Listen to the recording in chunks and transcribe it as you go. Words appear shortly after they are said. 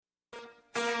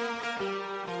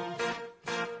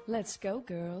Let's go,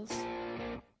 girls.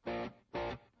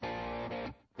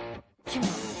 Come on.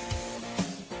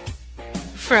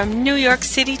 From New York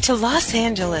City to Los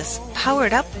Angeles,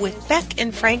 Powered Up with Beck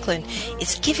and Franklin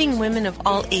is giving women of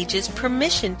all ages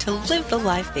permission to live the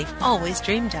life they've always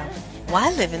dreamed of.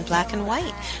 Why live in black and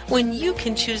white when you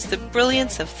can choose the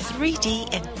brilliance of 3D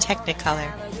and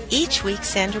Technicolor? Each week,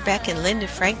 Sandra Beck and Linda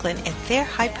Franklin and their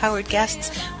high-powered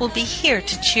guests will be here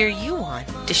to cheer you on,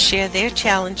 to share their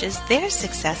challenges, their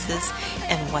successes,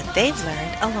 and what they've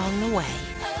learned along the way.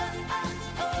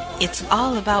 It's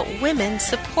all about women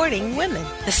supporting women.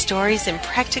 The stories and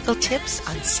practical tips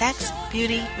on sex,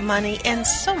 beauty, money, and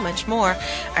so much more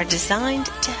are designed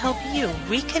to help you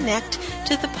reconnect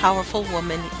to the powerful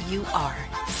woman you are.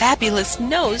 Fabulous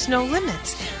knows no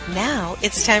limits. Now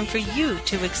it's time for you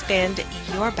to expand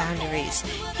your boundaries.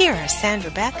 Here are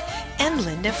Sandra Beck and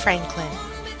Linda Franklin.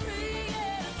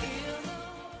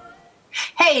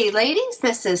 Hey ladies,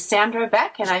 this is Sandra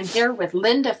Beck and I'm here with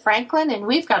Linda Franklin, and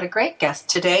we've got a great guest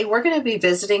today. We're going to be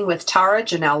visiting with Tara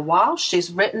Janelle Walsh.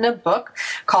 She's written a book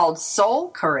called Soul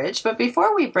Courage. But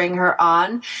before we bring her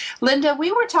on, Linda,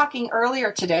 we were talking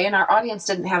earlier today, and our audience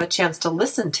didn't have a chance to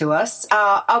listen to us,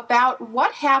 about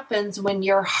what happens when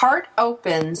your heart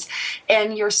opens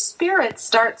and your spirit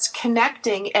starts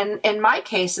connecting, and in my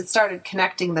case, it started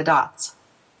connecting the dots.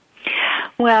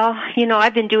 Well,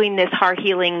 I've been doing this heart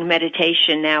healing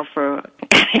meditation now for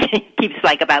it keeps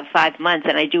like about 5 months,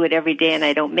 and I do it every day and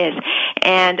I don't miss.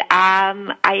 And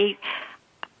I'm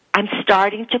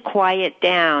starting to quiet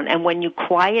down, and when you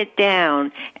quiet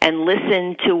down and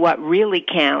listen to what really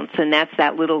counts, and that's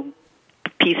that little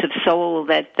piece of soul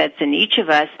that's in each of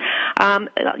us,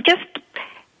 just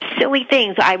silly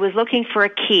things. I was looking for a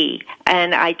key,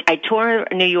 and I tore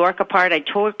New York apart. I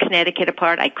tore Connecticut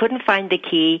apart. I couldn't find the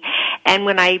key. And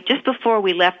just before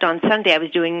we left on Sunday, I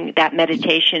was doing that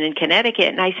meditation in Connecticut,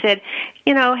 and I said,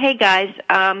 hey guys,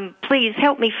 please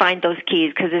help me find those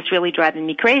keys because it's really driving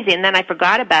me crazy. And then I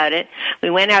forgot about it. We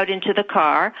went out into the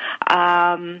car,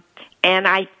 and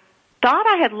I thought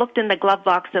I had looked in the glove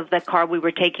box of the car we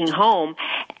were taking home,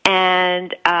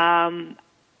 and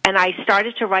I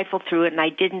started to rifle through it, and I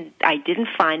didn't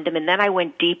find them. And then I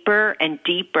went deeper and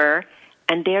deeper,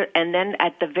 and then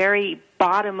at the very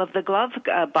bottom of the glove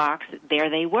box, there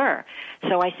they were.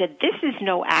 So I said, "This is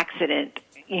no accident."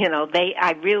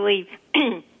 I really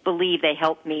believe they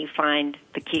helped me find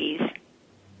the keys.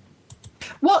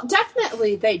 Well,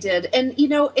 definitely they did, and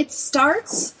it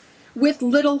starts with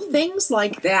little things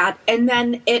like that, and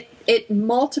then it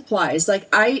multiplies.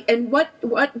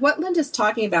 What Linda's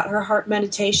talking about, her heart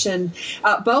meditation,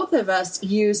 both of us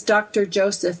use Dr.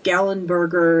 Joseph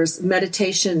Gallenberger's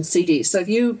meditation CD. So if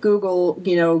you Google,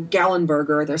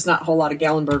 Gallenberger, there's not a whole lot of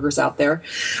Gallenbergers out there.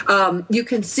 You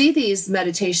can see these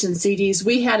meditation CDs.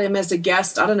 We had him as a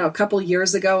guest, a couple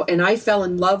years ago, and I fell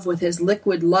in love with his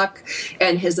Liquid Luck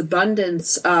and his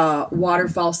Abundance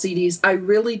waterfall CDs. I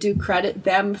really do credit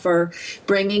them for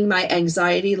bringing my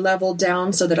anxiety level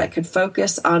down so that I could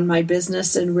focus on my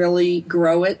business and really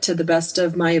grow it to the best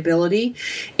of my ability.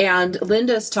 And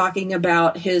Linda's talking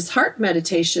about his heart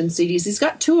meditation CDs. He's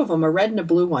got two of them, a red and a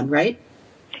blue one, right?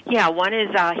 Yeah, one is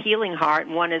Healing Heart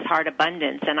and one is Heart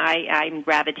Abundance. And I'm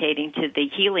gravitating to the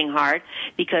Healing Heart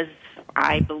because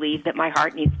I believe that my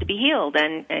heart needs to be healed.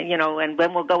 And and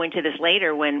when we'll go into this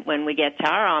later when we get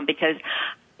Tara on, because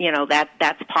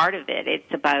that's part of it.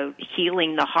 It's about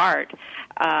healing the heart.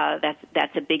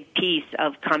 That's a big piece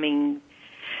of coming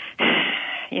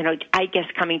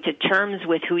to terms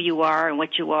with who you are and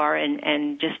what you are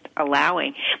and just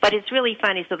allowing. But it's really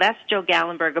funny. So that's Joe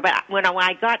Gallenberger. But when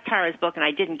I got Tara's book, and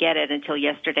I didn't get it until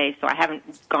yesterday, so I haven't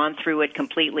gone through it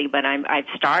completely, but I've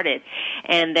started.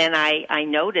 And then I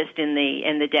noticed in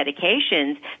the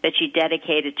dedications that she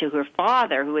dedicated to her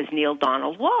father, who is Neil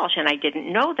Donald Walsh, and I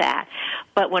didn't know that.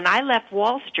 But when I left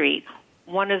Wall Street,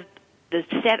 one of the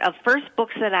set of first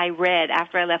books that I read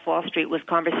after I left Wall Street was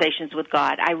Conversations with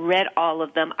God. I read all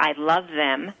of them. I loved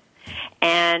them.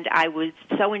 And I was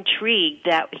so intrigued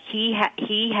that he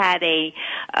had a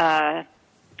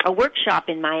workshop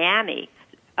in Miami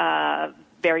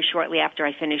very shortly after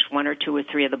I finished one or two or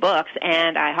three of the books.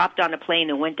 And I hopped on a plane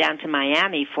and went down to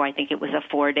Miami for, I think it was a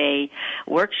 4-day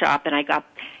workshop, and I got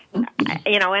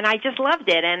and I just loved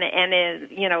it, and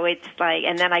it's like,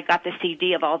 and then I got the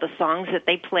CD of all the songs that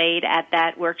they played at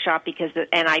that workshop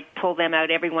and I pull them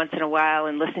out every once in a while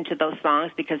and listen to those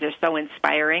songs because they're so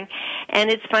inspiring, and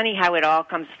it's funny how it all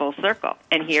comes full circle.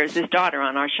 And here's his daughter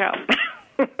on our show.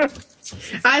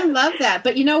 I love that.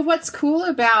 But you know what's cool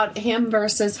about him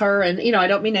versus her, and I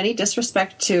don't mean any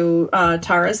disrespect to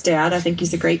Tara's dad. I think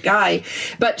he's a great guy,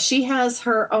 but she has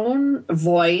her own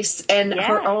voice and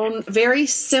her own very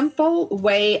simple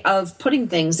way of putting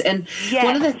things. And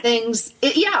one of the things,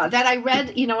 that I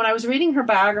read, when I was reading her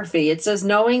biography, it says,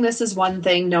 knowing this is one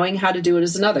thing, knowing how to do it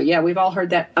is another. Yeah, we've all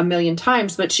heard that a million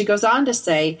times, but she goes on to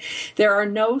say, there are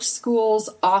no schools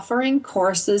offering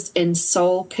courses in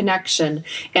soul connection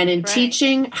and in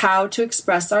teaching how to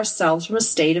express ourselves from a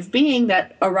state of being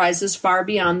that arises far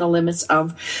beyond the limits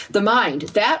of the mind.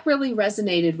 That really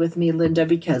resonated with me, Linda,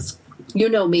 because you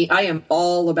know me, I am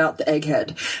all about the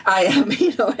egghead. I am,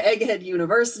 egghead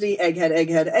university,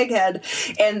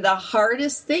 egghead. And the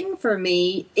hardest thing for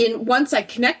me, once I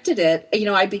connected it,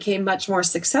 I became much more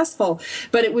successful.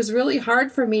 But it was really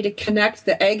hard for me to connect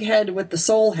the egghead with the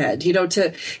soul head,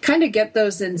 to kind of get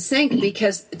those in sync,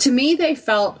 because to me, they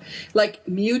felt like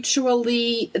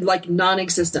mutually like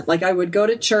non-existent. Like I would go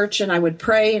to church and I would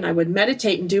pray and I would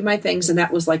meditate and do my things. And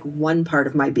that was like one part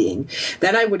of my being.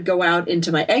 Then I would go out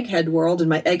into my egghead world and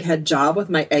my egghead job with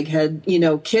my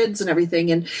egghead, kids and everything.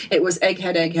 And it was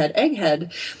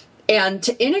egghead. And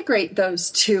to integrate those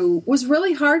two was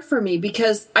really hard for me,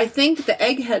 because I think the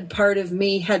egghead part of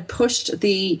me had pushed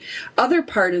the other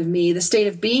part of me, the state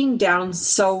of being, down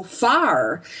so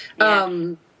far.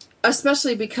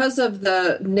 Especially because of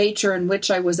the nature in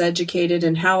which I was educated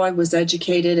and how I was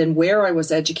educated and where I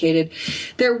was educated.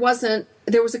 There was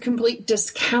a complete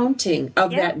discounting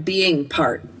of that being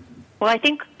part. Well, I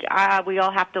think we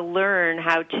all have to learn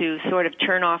how to sort of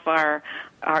turn off our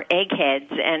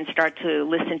eggheads and start to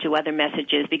listen to other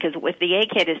messages, because if the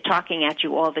egghead is talking at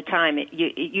you all the time,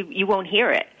 you won't hear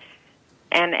it.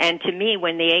 And to me,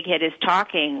 when the egghead is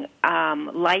talking,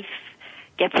 life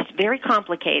gets very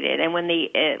complicated. And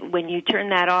when you turn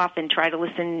that off and try to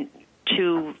listen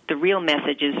to the real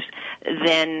messages,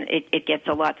 then it gets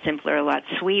a lot simpler, a lot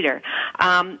sweeter.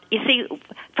 You see,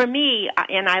 for me,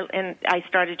 and I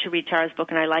started to read Tara's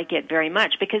book, and I like it very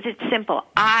much because it's simple.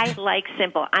 I like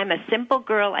simple. I'm a simple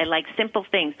girl. I like simple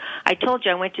things. I told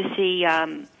you I went to see,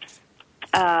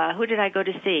 who did I go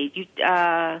to see?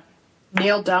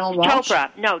 Neil Donald Walsh?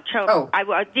 Chopra. No, Chopra.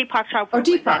 Oh. Deepak Chopra. Oh,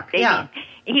 Deepak, yeah.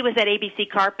 He was at ABC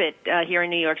Carpet here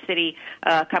in New York City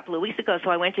a couple of weeks ago, so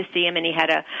I went to see him, and he had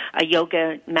a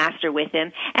yoga master with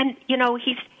him. And,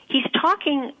 he's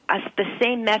talking us the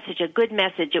same message, a good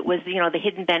message. It was, the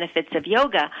hidden benefits of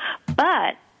yoga.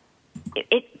 But,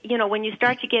 when you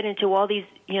start to get into all these,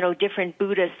 different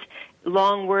Buddhist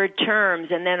long word terms,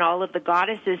 and then all of the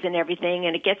goddesses and everything,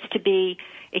 and it gets to be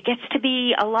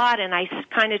a lot, and I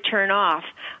kind of turn off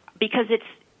because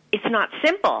it's not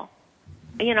simple,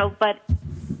 but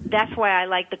that's why I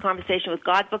like the Conversation with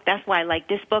God book. That's why I like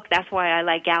this book. That's why I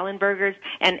like Gallenberger's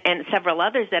and several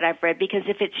others that I've read, because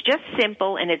if it's just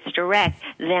simple and it's direct,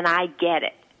 then I get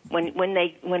it. When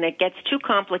it gets too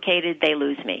complicated, they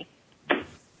lose me.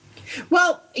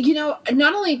 Well,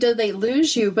 not only do they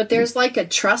lose you, but there's like a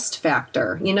trust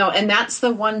factor, and that's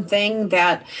the one thing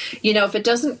that, if it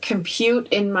doesn't compute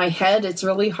in my head, it's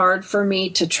really hard for me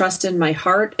to trust in my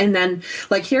heart. And then,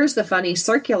 like, here's the funny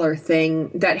circular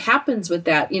thing that happens with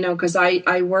that, because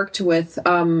I worked with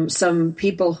some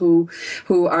people who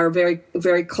are very,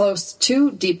 very close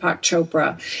to Deepak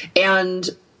Chopra. And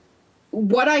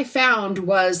what I found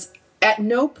was, at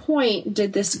no point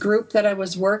did this group that I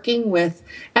was working with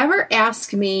ever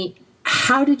ask me,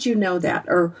 how did you know that?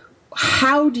 Or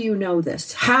how do you know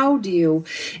this? How do you?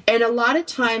 And a lot of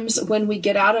times when we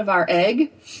get out of our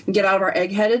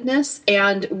eggheadedness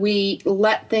and we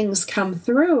let things come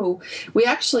through, we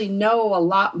actually know a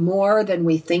lot more than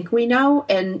we think we know.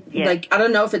 And I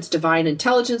don't know if it's divine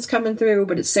intelligence coming through,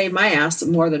 but it saved my ass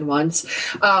more than once.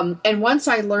 And once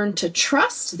I learned to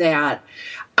trust that,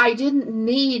 I didn't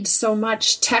need so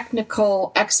much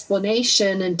technical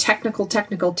explanation and technical.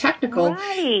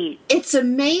 Right. It's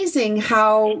amazing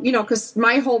how, because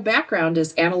my whole background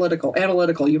is analytical.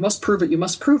 You must prove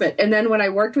it. And then when I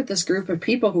worked with this group of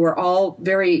people who were all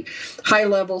very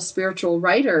high-level spiritual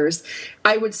writers,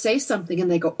 I would say something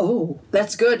and they go, oh,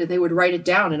 that's good. And they would write it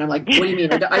down. And I'm like, what do you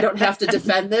mean? I don't have to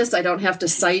defend this. I don't have to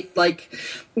cite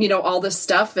all this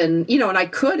stuff. And, and I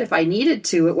could if I needed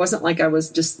to. It wasn't like I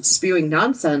was just spewing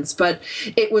nonsense, but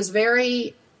it was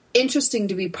very interesting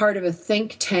to be part of a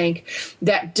think tank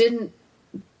that didn't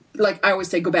like I always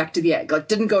say, go back to the egg. Like,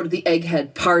 didn't go to the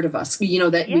egghead part of us.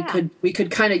 That we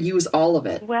could kind of use all of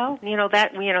it. Well,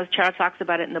 Charles talks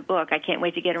about it in the book. I can't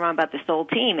wait to get around about the soul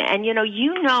team. And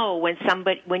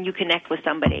when you connect with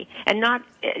somebody, and not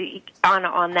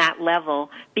on that level,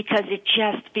 because it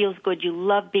just feels good. You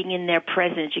love being in their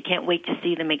presence. You can't wait to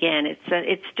see them again.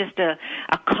 It's just a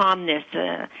calmness.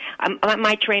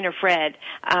 My trainer Fred,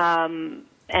 and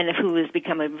who has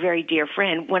become a very dear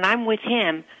friend. When I'm with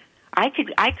him, I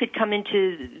could come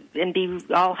into and be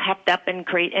all hepped up and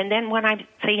great, and then when I'm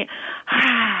saying,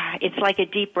 it's like a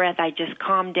deep breath. I just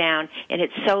calm down, and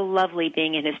it's so lovely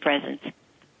being in his presence.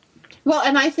 Well,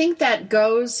 and I think that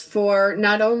goes for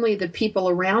not only the people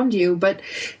around you, but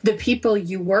the people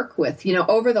you work with.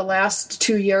 Over the last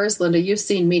 2 years, Linda, you've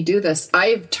seen me do this.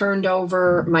 I've turned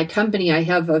over my company. I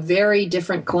have a very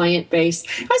different client base.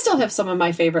 I still have some of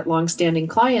my favorite longstanding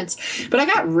clients, but I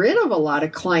got rid of a lot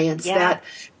of clients that,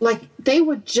 like, they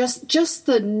would just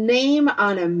the name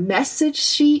on a message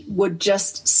sheet would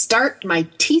just start my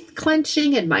teeth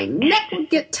clenching and my neck would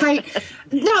get tight.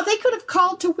 Now, they could have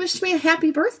called to wish me a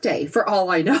happy birthday for all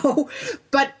I know.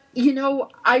 But,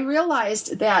 I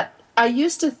realized that I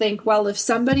used to think, well, if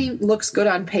somebody looks good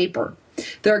on paper,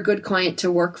 they're a good client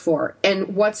to work for.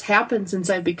 And what's happened since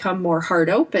I've become more heart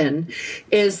open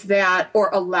is that, or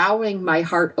allowing my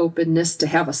heart openness to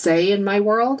have a say in my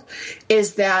world,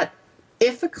 is that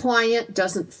if a client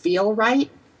doesn't feel right,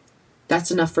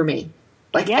 that's enough for me.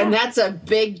 And that's a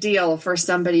big deal for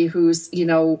somebody who's,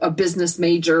 a business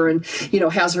major and,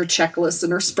 has her checklists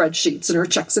and her spreadsheets and her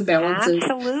checks and balances.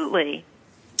 Absolutely.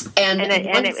 And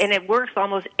it works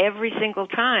almost every single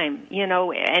time,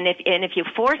 and if you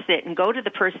force it and go to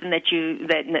the person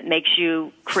that makes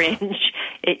you cringe,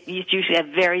 you usually have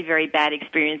very, very bad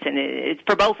experience, and it's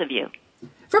for both of you.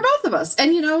 For both of us.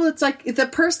 And, it's like the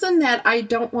person that I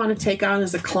don't want to take on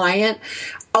as a client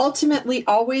ultimately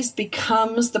always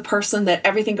becomes the person that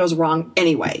everything goes wrong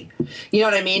anyway. You know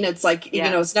what I mean? It's like,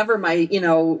 it's never my,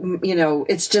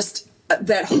 it's just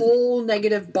that whole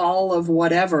negative ball of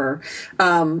whatever.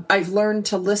 I've learned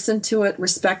to listen to it,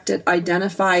 respect it,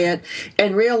 identify it,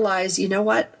 and realize, you know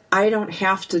what? I don't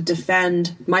have to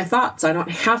defend my thoughts. I don't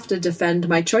have to defend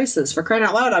my choices. For crying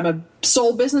out loud, I'm a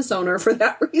sole business owner for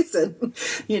that reason,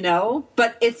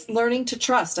 But it's learning to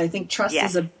trust. I think trust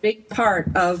is a big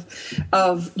part of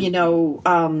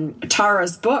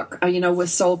Tara's book, with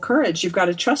Soul Courage. You've got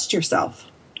to trust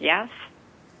yourself. Yes.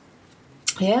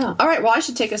 Yeah. All right. Well, I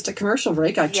should take us to commercial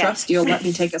break. I trust you'll let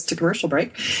me take us to commercial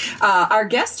break. Our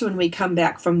guest when we come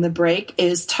back from the break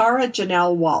is Tara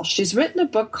Janelle Walsh. She's written a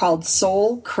book called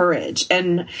Soul Courage,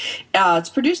 and it's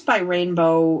produced by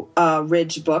Rainbow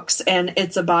Ridge Books, and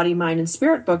it's a body, mind, and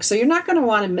spirit book. So you're not going to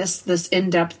want to miss this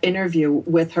in-depth interview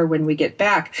with her when we get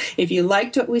back. If you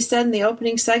liked what we said in the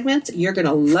opening segments, you're going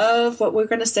to love what we're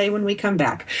going to say when we come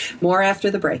back. More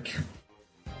after the break.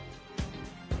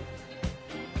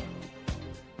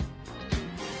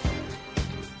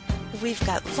 We've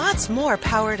got lots more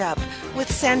Powered Up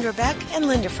with Sandra Beck and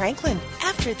Linda Franklin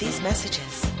after these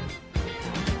messages.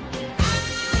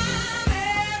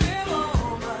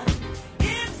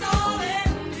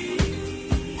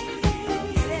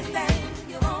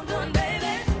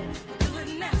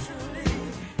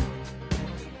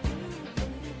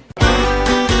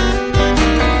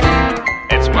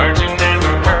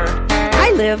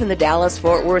 I live in the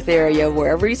Dallas-Fort Worth area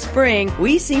where every spring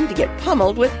we seem to get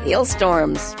pummeled with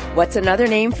hailstorms. What's another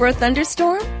name for a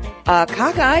thunderstorm? A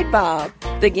cockeyed bob.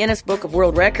 The Guinness Book of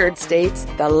World Records states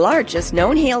the largest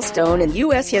known hailstone in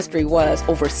U.S. history was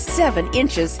over 7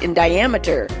 inches in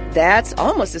diameter. That's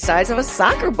almost the size of a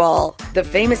soccer ball. The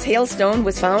famous hailstone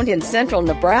was found in central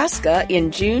Nebraska in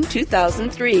June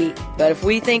 2003. But if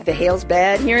we think the hail's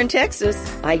bad here in Texas,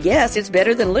 I guess it's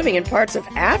better than living in parts of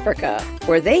Africa,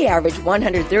 where they average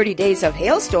 130 days of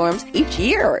hailstorms each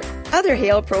year. Other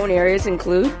hail-prone areas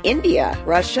include India,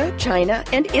 Russia, China,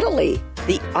 and Italy.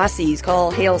 The Aussies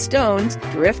call hailstones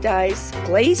drift ice,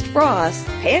 glazed frost,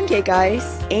 pancake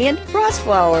ice, and frost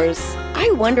flowers.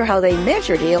 I wonder how they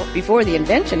measured hail before the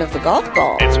invention of the golf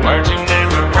ball. It's words you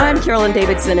never heard. I'm Carolyn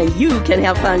Davidson, and you can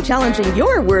have fun challenging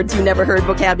your words you never heard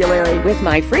vocabulary with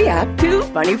my free app, Too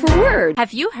Funny for Words.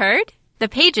 Have you heard? The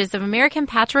pages of American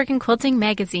Patchwork and Quilting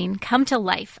magazine come to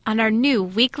life on our new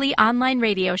weekly online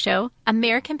radio show,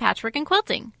 American Patchwork and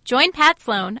Quilting. Join Pat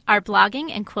Sloan, our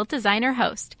blogging and quilt designer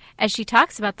host, as she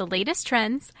talks about the latest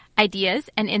trends,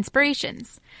 ideas, and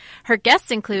inspirations. Her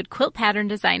guests include quilt pattern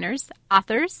designers,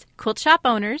 authors, quilt shop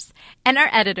owners, and our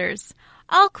editors,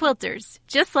 all quilters,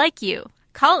 just like you.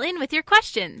 Call in with your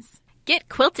questions. Get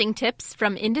quilting tips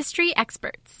from industry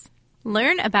experts.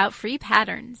 Learn about free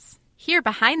patterns. Hear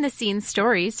behind-the-scenes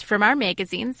stories from our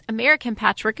magazines, American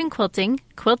Patchwork and Quilting,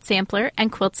 Quilt Sampler,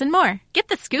 and Quilts and More. Get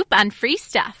the scoop on free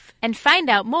stuff and find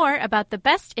out more about the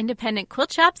best independent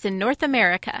quilt shops in North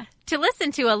America. To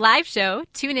listen to a live show,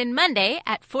 tune in Monday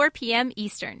at 4 p.m.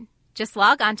 Eastern. Just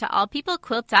log on to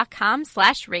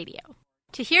allpeoplequilt.com/radio.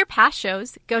 To hear past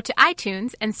shows, go to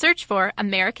iTunes and search for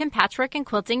American Patchwork and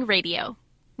Quilting Radio.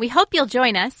 We hope you'll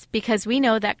join us because we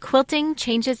know that quilting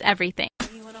changes everything.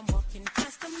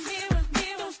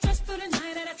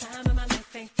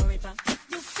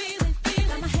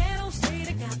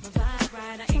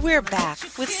 We're back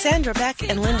with Sandra Beck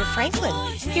and Linda Franklin.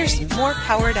 Here's more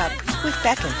Powered Up with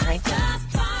Beck and Franklin.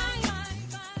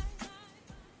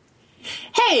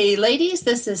 Hey, ladies,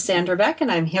 this is Sandra Beck,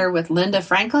 and I'm here with Linda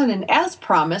Franklin. And as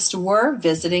promised, we're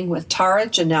visiting with Tara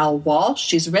Janelle Walsh.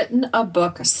 She's written a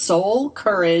book, Soul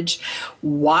Courage,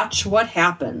 Watch What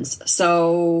Happens.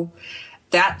 So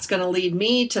that's going to lead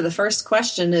me to the first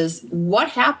question is, what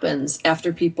happens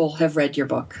after people have read your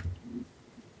book?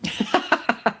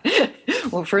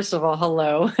 Well, first of all,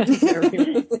 hello.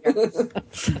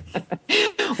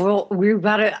 Well, we've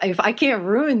got to, if I can't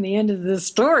ruin the end of the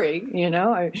story,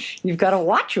 you've got to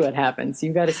watch what happens.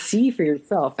 You've got to see for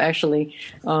yourself. Actually,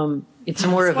 it's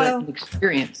more of an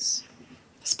experience.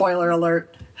 Spoiler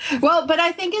alert. Well, but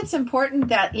I think it's important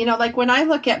that, like when I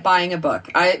look at buying a book,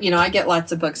 I get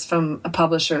lots of books from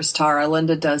publishers, Tara,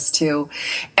 Linda does too.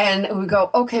 And we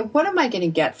go, okay, what am I going to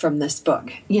get from this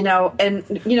book?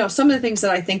 And some of the things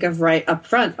that I think of right up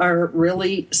front are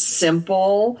really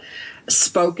simple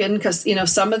spoken, because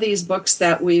some of these books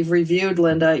that we've reviewed,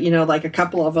 Linda, like a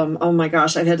couple of them, oh my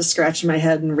gosh, I've had to scratch my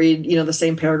head and read the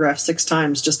same paragraph 6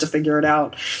 times just to figure it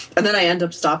out, and then I end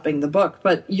up stopping the book.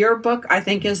 But your book, I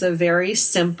think, is a very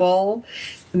simple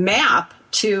map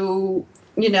to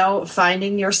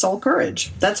finding your soul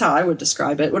courage. That's how I would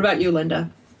describe it. What about you, Linda?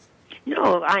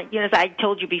 No, as I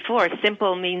told you before,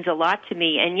 simple means a lot to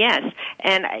me, and yes,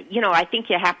 and I think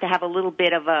you have to have a little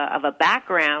bit of a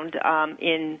background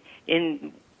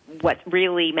in what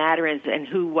really matters and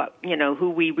who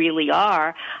we really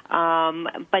are.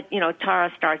 But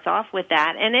Tara starts off with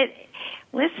that, and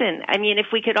listen, I mean,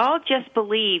 if we could all just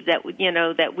believe that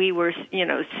that we were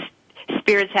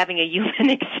spirits having a human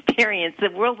experience,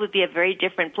 the world would be a very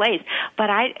different place.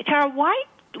 But Tara, why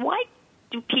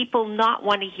do people not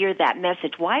want to hear that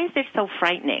message? Why is it so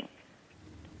frightening?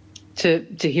 To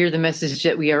hear the message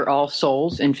that we are all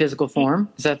souls in physical form?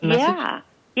 Is that the message?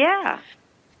 Yeah.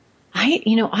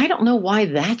 I don't know why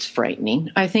that's frightening.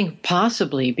 I think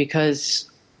possibly because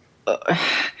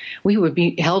we would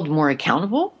be held more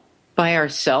accountable by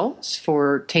ourselves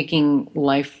for taking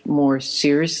life more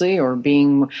seriously or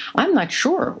being, I'm not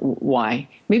sure why.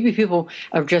 Maybe people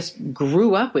have just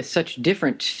grew up with such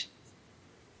different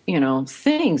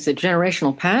things, that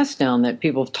generational pass down, that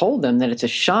people have told them that it's a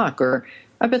shock, or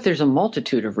I bet there's a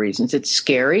multitude of reasons. It's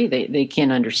scary. They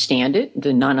can't understand it.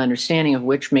 The non-understanding of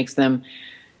which makes them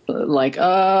like,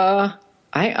 I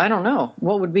don't know.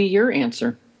 What would be your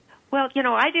answer? Well,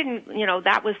 I didn't,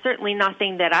 that was certainly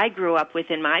nothing that I grew up with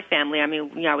in my family. I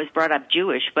mean, I was brought up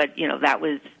Jewish, but, that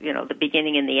was, the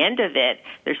beginning and the end of it.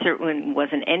 There certainly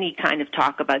wasn't any kind of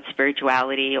talk about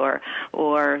spirituality or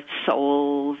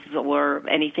souls or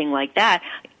anything like that.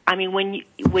 I mean,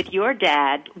 with your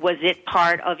dad, was it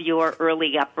part of your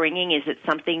early upbringing? Is it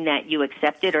something that you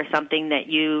accepted or something that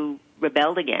you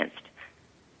rebelled against?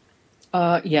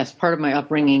 Yes, part of my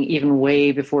upbringing, even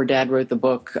way before Dad wrote the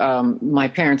book. My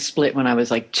parents split when I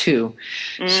was like 2.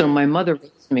 So my mother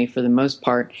raised me for the most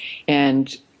part.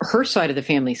 And her side of the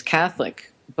family is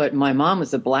Catholic, but my mom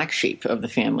was the black sheep of the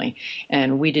family.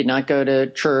 And we did not go to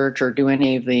church or do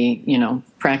any of the,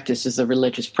 practices, the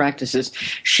religious practices.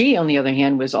 She, on the other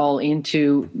hand, was all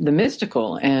into the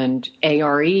mystical and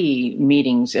ARE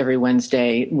meetings every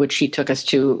Wednesday, which she took us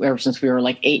to ever since we were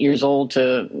like 8 years old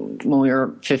to when we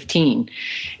were 15,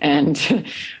 and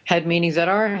had meetings at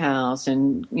our house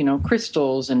and,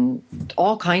 crystals and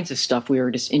all kinds of stuff we were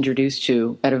just introduced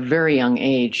to at a very young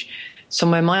age. So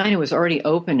my mind was already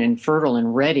open and fertile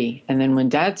and ready. And then when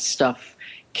Dad's stuff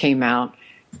came out,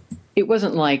 it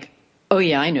wasn't like, oh,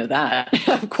 yeah, I know that.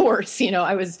 Of course,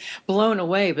 I was blown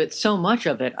away. But so much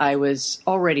of it I was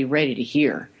already ready to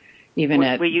hear.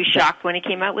 Were you shocked when he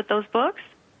came out with those books?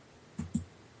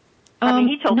 I mean,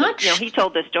 he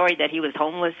told the story that he was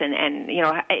homeless and and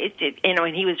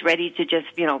he was ready to just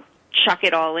chuck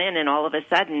it all in, and all of a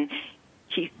sudden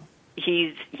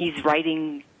he's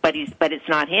writing. But it's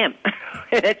not him.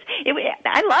 I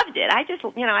loved it. I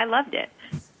loved it.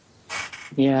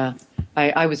 Yeah,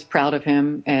 I was proud of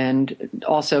him, and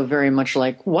also very much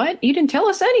like, what? You didn't tell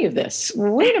us any of this.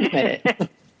 Wait a minute.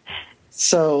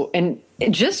 So, and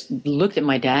it just looked at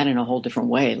my dad in a whole different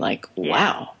way, like,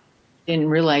 wow. Didn't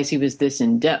realize he was this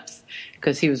in depth,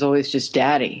 because he was always just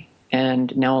daddy.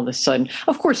 And now all of a sudden,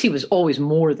 of course, he was always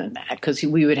more than that, because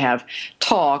we would have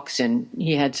talks and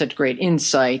he had such great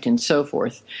insight and so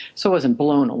forth. So I wasn't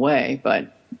blown away,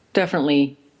 but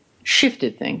definitely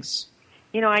shifted things.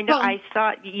 You know, I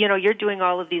saw, you know, you're doing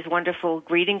all of these wonderful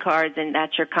greeting cards, and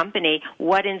that's your company.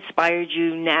 What inspired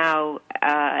you now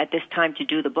at this time to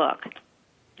do this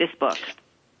book?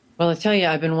 Well, I tell you,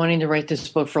 I've been wanting to write this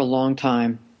book for a long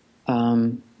time,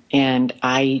 and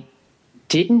I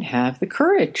didn't have the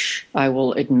courage, I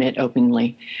will admit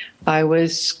openly. I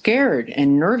was scared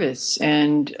and nervous,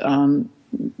 and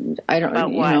I don't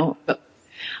about what? You know,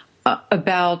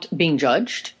 about being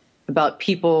judged, about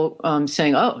people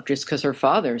saying, oh, just because her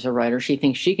father's a writer, she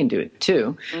thinks she can do it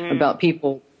too, about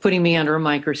people putting me under a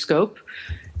microscope,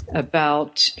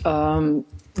 about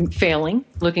failing,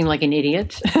 looking like an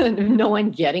idiot, no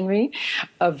one getting me,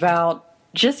 about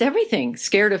just everything,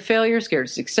 scared of failure, scared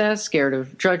of success, scared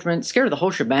of judgment, scared of the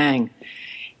whole shebang.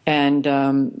 And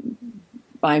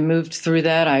I moved through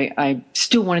that. I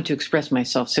still wanted to express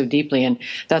myself so deeply, and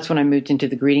that's when I moved into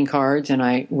the greeting cards, and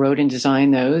I wrote and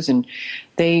designed those. And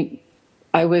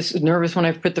I was nervous when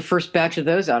I put the first batch of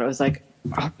those out. I was like,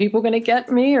 are people going to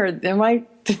get me, or do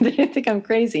they think I'm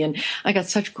crazy? And I got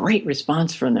such great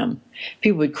response from them.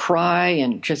 People would cry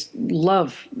and just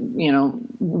love, you know,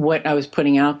 what I was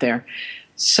putting out there.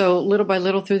 So little by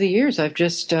little through the years, I've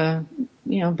just, you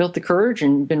know, built the courage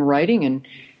and been writing and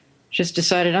just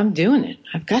decided I'm doing it.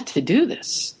 I've got to do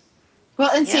this. Well,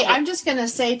 and see, I'm just going to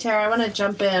say, Tara, I want to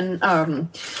jump in.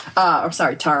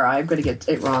 Sorry, Tara, I'm going to get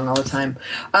it wrong all the time.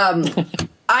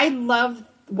 I love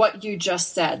what you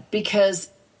just said, because,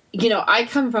 you know, I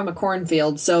come from a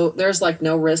cornfield, so there's like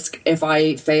no risk if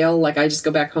I fail. Like, I just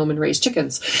go back home and raise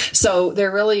chickens. So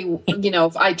there really, you know,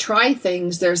 if I try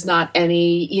things, there's not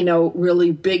any, you know,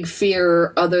 really big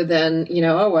fear other than, you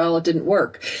know, oh, well, it didn't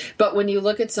work. But when you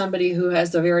look at somebody who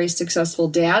has a very successful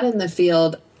dad in the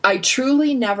field, I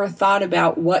truly never thought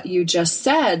about what you just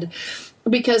said,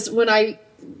 because when I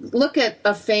look at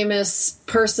a famous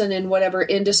person in whatever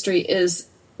industry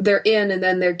they're in, and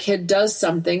then their kid does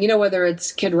something, you know, whether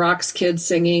it's Kid Rock's kid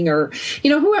singing or,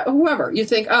 you know, whoever, you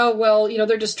think, oh, well, you know,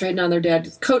 they're just trading on their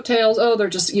dad's coattails. Oh, they're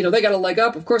just, you know, they got a leg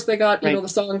up. Of course they got, you know, the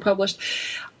song published.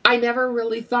 I never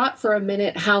really thought for a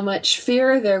minute how much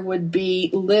fear there would be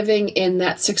living in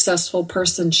that successful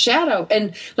person's shadow.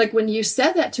 And like, when you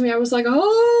said that to me, I was like,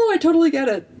 oh, I totally get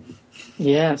it.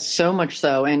 Yeah, so much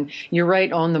so. And you're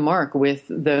right on the mark with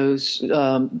those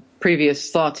previous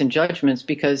thoughts and judgments,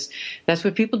 because that's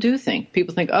what people do think.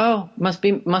 People think, oh, must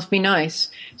be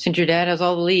nice. Since your dad has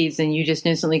all the leads and you just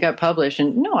instantly got published.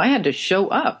 And no, I had to show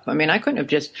up. I mean, I couldn't have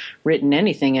just written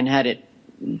anything and had it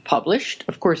published.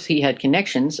 Of course, he had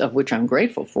connections, of which I'm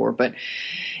grateful for, but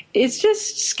it's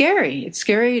just scary. It's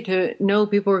scary to know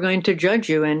people are going to judge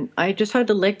you. And I just had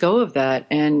to let go of that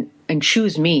and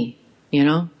choose me, you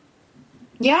know?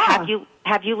 Yeah.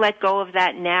 Have you let go of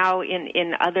that now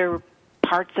in other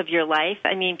parts of your life?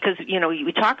 I mean, because, you know,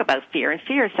 we talk about fear, and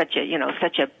fear is such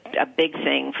a big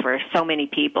thing for so many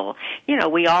people. You know,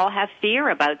 we all have fear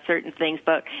about certain things,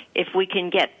 but if we can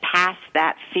get past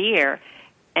that fear,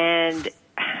 and,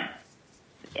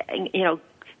 you know,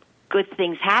 good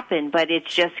things happen, but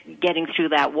it's just getting through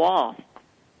that wall.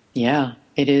 Yeah,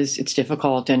 it is. It's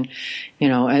difficult. And, you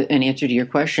know, an answer to your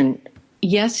question,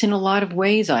 yes, in a lot of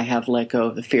ways I have let go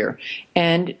of the fear.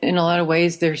 And in a lot of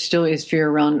ways there still is fear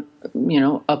around, you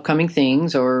know, upcoming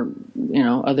things or, you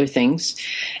know, other things.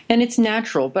 And it's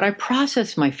natural, but I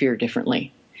process my fear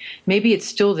differently. Maybe it's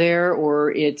still there or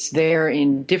it's there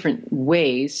in different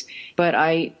ways, but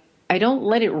I don't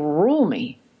let it rule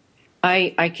me.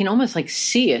 I can almost like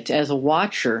see it as a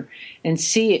watcher and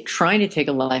see it trying to take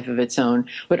a life of its own,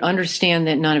 but understand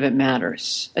that none of it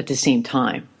matters at the same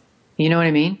time. You know what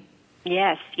I mean?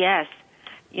 Yes, yes.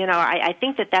 You know, I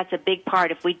think that's a big part.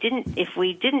 If we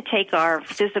didn't take our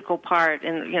physical part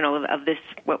and, you know, of this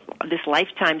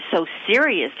lifetime so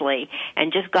seriously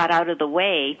and just got out of the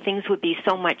way, things would be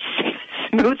so much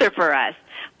smoother for us.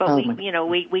 But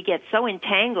we get so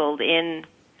entangled in,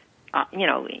 you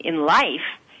know, in life.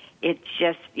 It's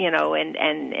just, you know,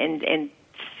 and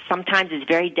sometimes it's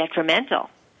very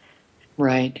detrimental.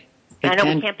 Right. I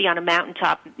know we can't be on a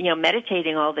mountaintop, you know,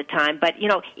 meditating all the time, but, you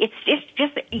know, it's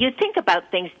just you think about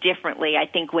things differently, I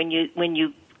think, when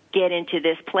you get into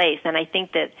this place. And I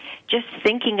think that just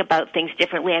thinking about things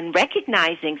differently and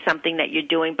recognizing something that you're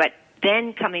doing, but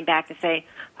then coming back and say,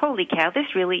 holy cow,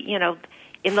 this really, you know,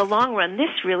 in the long run,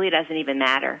 this really doesn't even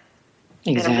matter.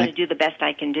 Exactly. And I'm going to do the best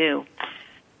I can do.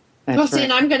 Well, see,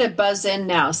 and I'm going to buzz in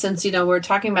now since, we're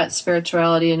talking about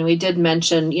spirituality and we did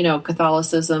mention,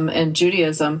 Catholicism and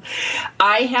Judaism.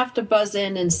 I have to buzz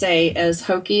in and say, as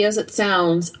hokey as it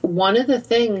sounds, one of the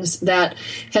things that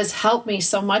has helped me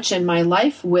so much in my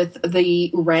life with the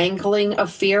wrangling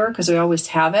of fear, because we always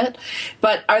have it,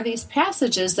 but are these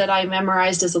passages that I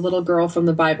memorized as a little girl from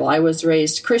the Bible. I was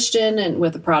raised Christian and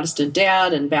with a Protestant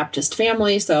dad and Baptist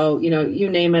family, so, you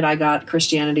name it, I got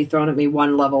Christianity thrown at me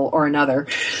one level or another.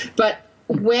 But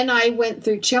when I went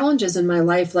through challenges in my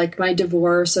life, like my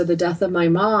divorce or the death of my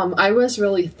mom, I was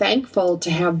really thankful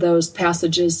to have those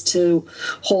passages to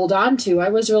hold on to. I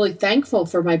was really thankful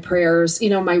for my prayers,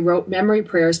 my rote memory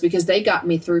prayers, because they got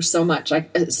me through so much.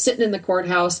 Like sitting in the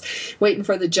courthouse, waiting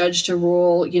for the judge to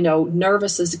rule,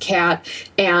 nervous as a cat.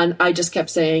 And I just kept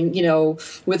saying,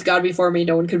 with God before me,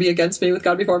 no one could be against me, with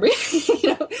God before me,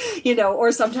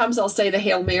 or sometimes I'll say the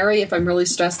Hail Mary if I'm really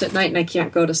stressed at night and I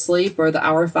can't go to sleep, or the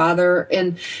Our Father. And,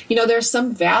 there's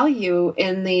some value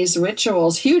in these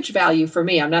rituals, huge value for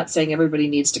me. I'm not saying everybody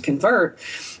needs to convert,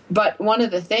 but one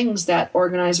of the things that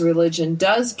organized religion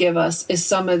does give us is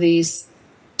some of these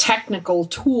technical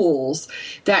tools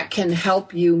that can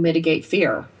help you mitigate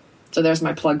fear. So there's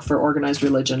my plug for organized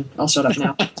religion. I'll shut up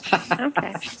now.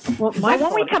 Okay. Well,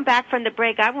 when we come back from the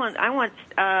break, I want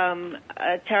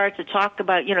Tara to talk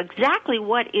about, exactly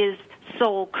what is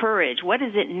soul courage. What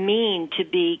does it mean to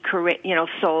be,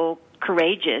 soul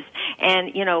courageous?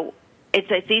 And,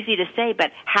 it's easy to say,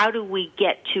 but how do we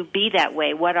get to be that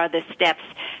way? What are the steps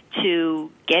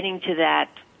to getting to that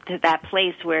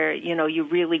place where, you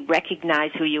really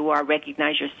recognize who you are,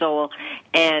 recognize your soul,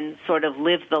 and sort of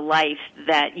live the life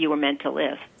that you were meant to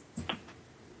live?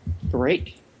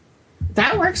 Great.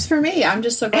 That works for me. I'm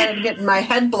just so glad I'm getting my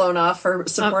head blown off for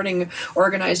supporting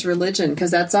organized religion,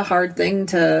 because that's a hard thing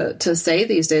to say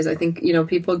these days. I think,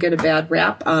 people get a bad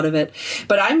rap out of it.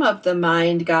 But I'm of the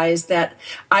mind, guys, that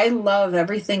I love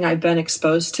everything I've been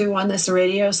exposed to on this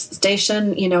radio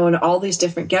station, and all these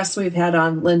different guests we've had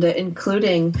on, Linda,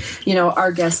 including,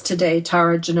 our guest today,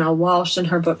 Tara Janelle Walsh, and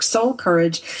her book, Soul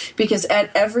Courage, because at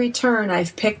every turn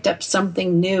I've picked up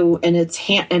something new and it's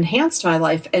enhanced my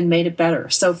life and made it better.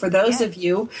 So for those of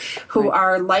you who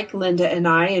are like Linda and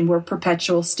I, and we're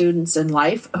perpetual students in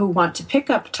life who want to pick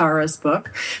up Tara's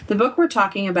book, the book we're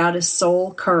talking about is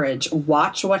Soul Courage.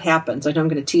 Watch what happens. I know I'm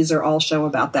going to tease her all show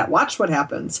about that. Watch what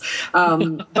happens.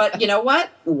 But you know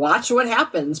what? Watch what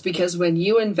happens, because when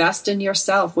you invest in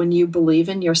yourself, when you believe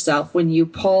in yourself, when you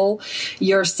pull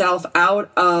yourself out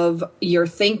of your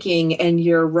thinking and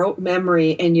your rote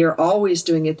memory, and you're always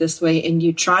doing it this way, and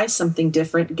you try something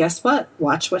different, guess what?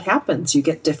 Watch what happens. You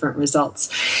get different results.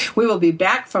 We will be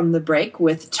back from the break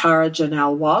with Tara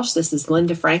Janelle Walsh. This is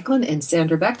Linda Franklin and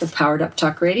Sandra Beck of Powered Up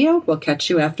Talk Radio. We'll catch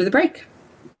you after the break.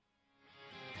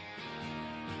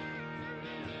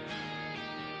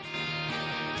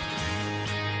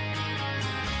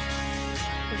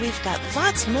 We've got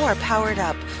lots more Powered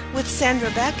Up with Sandra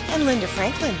Beck and Linda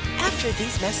Franklin after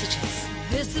these messages.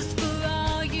 This is for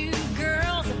all you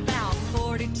girls about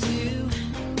 42.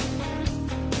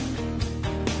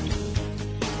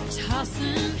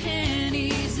 Tossing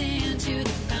pennies into the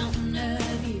fountain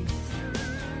of youth.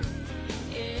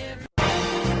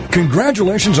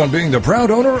 Congratulations on being the proud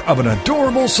owner of an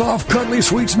adorable, soft, cuddly,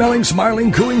 sweet-smelling,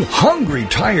 smiling, cooing, hungry,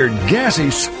 tired,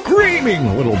 gassy,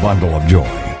 screaming little bundle of joy.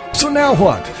 So now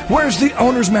what? Where's the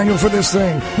owner's manual for this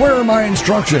thing? Where are my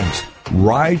instructions?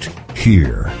 Right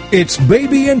here. It's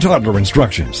Baby and Toddler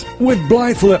Instructions with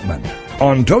Blythe Lipman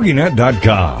on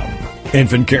TogiNet.com.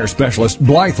 Infant care specialist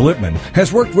Blythe Lipman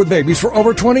has worked with babies for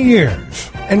over 20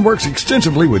 years and works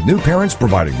extensively with new parents,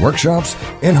 providing workshops,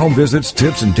 in-home visits,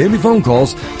 tips, and daily phone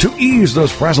calls to ease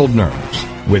those frazzled nerves.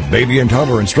 With Baby and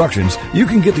Toddler Instructions, you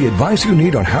can get the advice you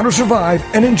need on how to survive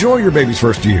and enjoy your baby's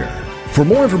first year. For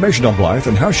more information on Blythe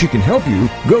and how she can help you,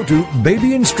 go to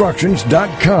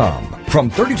babyinstructions.com. From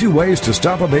 32 ways to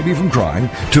stop a baby from crying,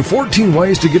 to 14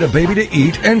 ways to get a baby to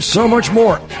eat, and so much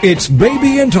more. It's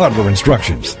Baby and Toddler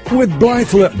Instructions with Blythe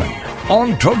Lipman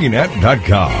on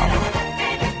TogiNet.com.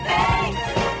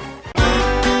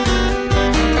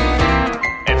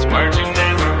 It's words you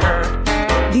never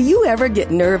heard. Do you ever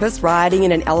get nervous riding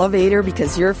in an elevator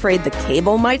because you're afraid the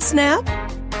cable might snap?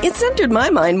 It's entered my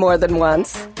mind more than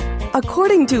once.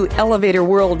 According to Elevator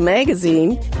World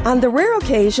magazine, on the rare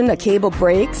occasion a cable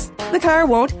breaks, the car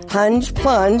won't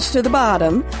plunge to the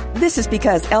bottom. This is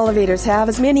because elevators have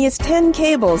as many as 10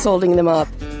 cables holding them up,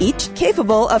 each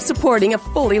capable of supporting a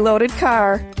fully loaded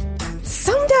car.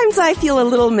 Sometimes I feel a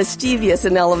little mischievous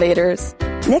in elevators.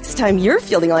 Next time you're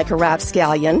feeling like a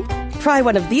rapscallion, try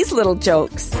one of these little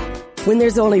jokes. When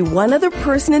there's only one other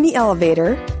person in the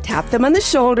elevator, tap them on the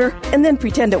shoulder, and then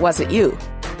pretend it wasn't you.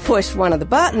 Push one of the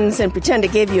buttons and pretend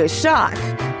it gave you a shock.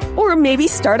 Or maybe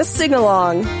start a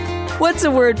sing-along. What's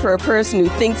a word for a person who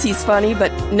thinks he's funny but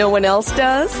no one else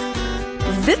does?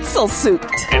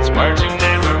 Witzelsucht. It's words you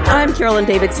never heard. I'm Carolyn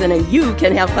Davidson, and you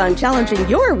can have fun challenging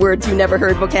your words you never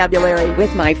heard vocabulary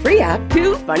with my free app,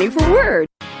 Too Funny for Words.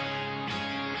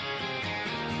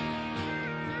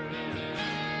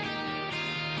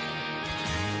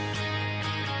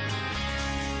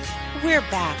 We're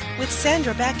back with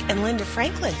Sandra Beck and Linda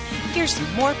Franklin. Here's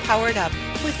some more Powered Up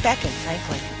with Beck and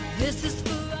Franklin. This is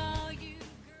for all you.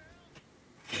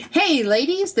 Hey,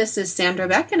 ladies, this is Sandra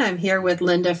Beck, and I'm here with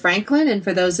Linda Franklin. And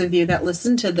for those of you that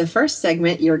listened to the first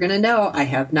segment, you're going to know I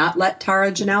have not let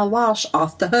Tara Janelle Walsh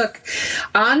off the hook.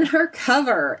 On her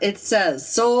cover, it says,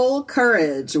 Soul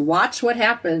Courage, watch what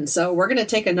happens. So we're going to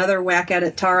take another whack at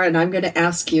it, Tara, and I'm going to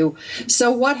ask you,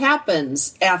 so what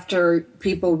happens after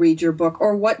people read your book,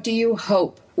 or what do you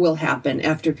hope will happen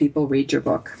after people read your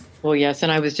book? Well, yes,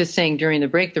 and I was just saying during the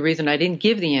break, the reason I didn't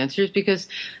give the answer is because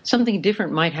something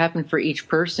different might happen for each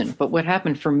person. But what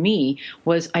happened for me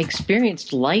was I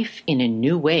experienced life in a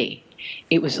new way.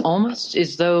 It was almost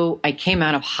as though I came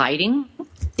out of hiding,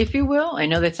 if you will. I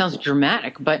know that sounds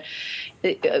dramatic, but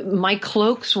my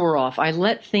cloaks were off. I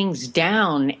let things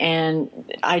down, and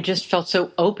I just felt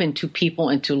so open to people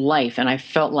and to life. And I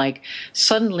felt like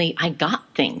suddenly I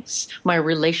got things. My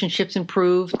relationships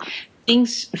improved.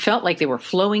 Things felt like they were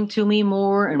flowing to me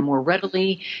more and more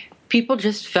readily. People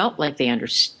just felt like they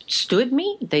understood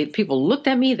me. People looked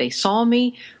at me. They saw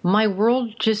me. My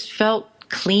world just felt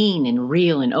clean and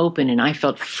real and open, and I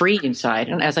felt free inside,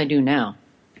 and as I do now.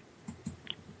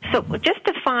 So just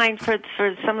define for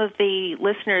some of the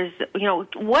listeners,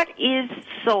 what is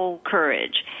soul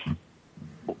courage?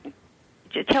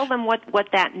 Tell them what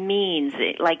that means,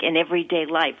 like in everyday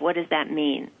life. What does that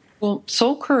mean? Well,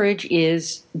 soul courage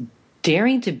is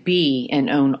daring to be and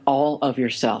own all of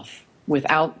yourself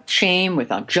without shame,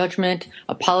 without judgment,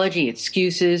 apology,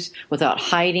 excuses, without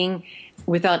hiding,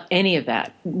 without any of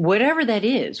that. Whatever that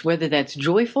is, whether that's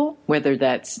joyful, whether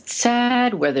that's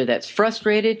sad, whether that's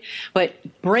frustrated, but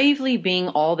bravely being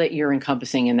all that you're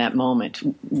encompassing in that moment,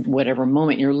 whatever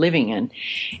moment you're living in.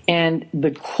 And the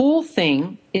cool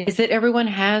thing is that everyone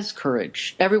has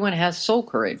courage. Everyone has soul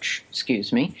courage,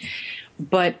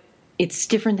 but it's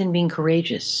different than being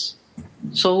courageous.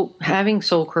 So having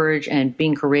soul courage and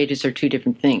being courageous are two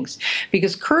different things,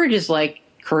 because courage is like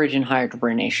courage and higher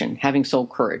hibernation, having soul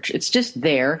courage. It's just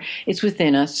there. It's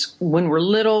within us. When we're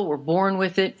little, we're born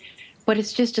with it, but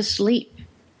it's just asleep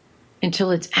until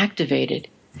it's activated.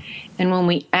 And when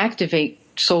we activate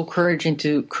soul courage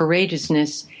into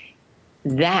courageousness,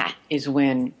 that is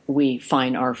when we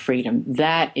find our freedom.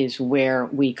 That is where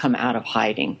we come out of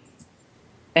hiding.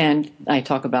 And I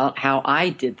talk about how I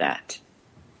did that.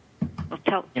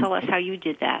 Well, tell us how you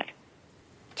did that.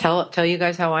 Tell you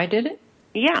guys how I did it?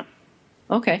 Yeah.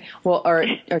 Okay. Well, are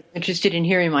you interested in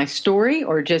hearing my story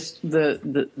or just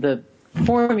the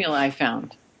formula I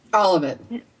found? All of it.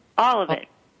 All of it.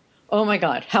 Oh my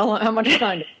God. How much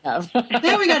time do we have?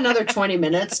 Then we got another 20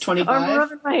 minutes, 25. I'm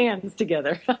rubbing my hands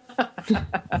together.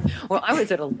 Well, I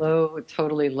was at a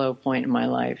totally low point in my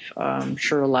life. I'm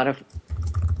sure a lot of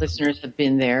listeners have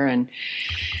been there, and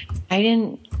I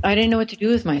didn't know what to do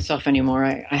with myself anymore.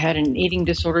 I had an eating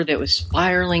disorder that was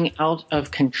spiraling out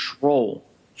of control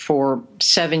for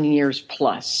 7 years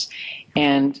plus,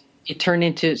 and it turned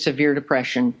into severe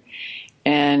depression.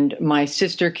 And my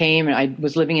sister came, and I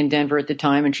was living in Denver at the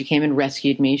time, and she came and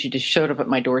rescued me. She just showed up at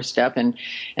my doorstep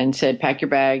and said, "Pack your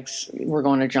bags. We're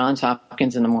going to Johns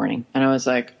Hopkins in the morning." And I was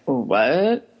like,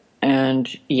 "What?" And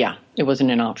yeah, it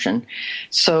wasn't an option.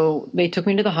 So they took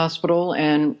me to the hospital,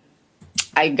 and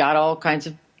I got all kinds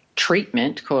of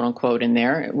treatment, quote unquote, in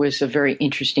there. It was a very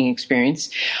interesting experience.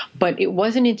 But it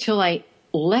wasn't until I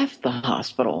left the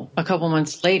hospital a couple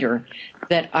months later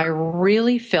that I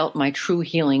really felt my true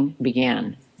healing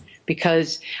began,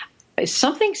 because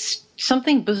something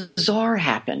bizarre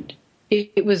happened.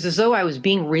 It was as though I was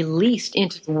being released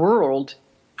into the world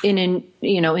in a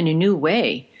new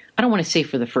way. I don't want to say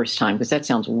for the first time, because that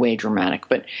sounds way dramatic,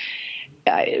 but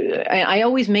I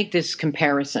always make this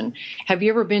comparison. Have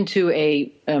you ever been to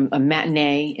a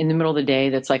matinee in the middle of the day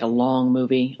that's like a long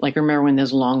movie? Like, remember when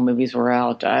those long movies were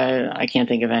out? I can't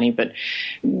think of any, but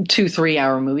 2-3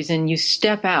 hour movies. And you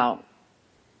step out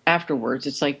afterwards.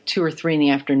 It's like 2 or 3 in the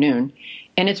afternoon,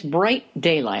 and it's bright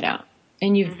daylight out.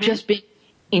 And you've just been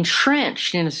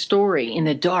entrenched in a story in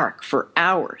the dark for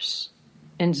hours.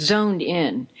 and zoned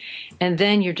in. And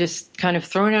then you're just kind of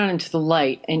thrown out into the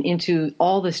light and into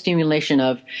all the stimulation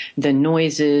of the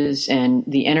noises and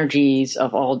the energies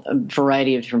of all a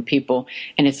variety of different people.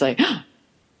 And it's like,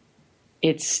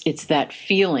 it's that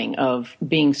feeling of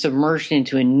being submerged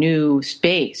into a new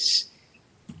space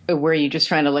where you're just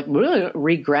trying to like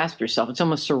re-grasp yourself. It's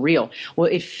almost surreal.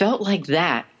 Well, it felt like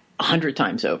that 100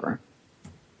 times over.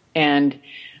 And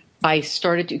I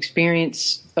started to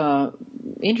experience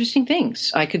interesting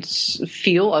things. I could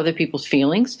feel other people's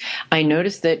feelings. I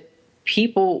noticed that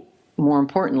people, more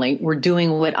importantly, were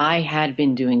doing what I had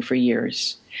been doing for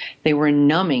years. They were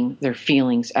numbing their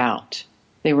feelings out.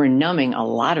 They were numbing a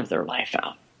lot of their life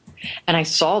out. And I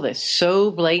saw this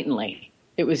so blatantly.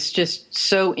 It was just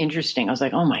so interesting. I was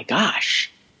like, oh my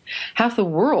gosh, half the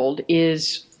world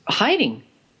is hiding.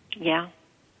 Yeah.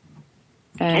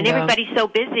 And everybody's so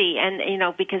busy, and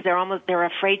because they're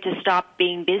afraid to stop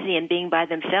being busy and being by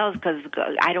themselves. Because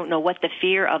I don't know what the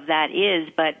fear of that is,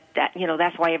 but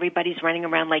that's why everybody's running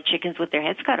around like chickens with their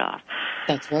heads cut off.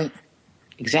 That's right,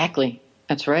 exactly.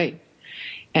 That's right.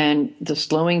 And the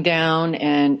slowing down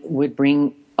and would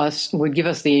give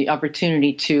us the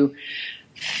opportunity to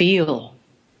feel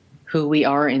who we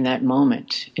are in that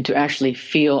moment, and to actually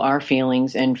feel our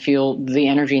feelings and feel the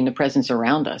energy and the presence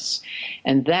around us.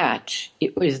 And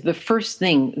it was the first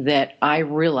thing that I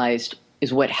realized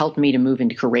is what helped me to move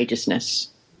into courageousness,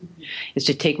 is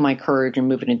to take my courage and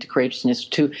move it into courageousness,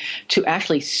 to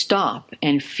actually stop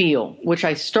and feel, which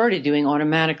I started doing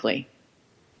automatically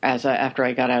after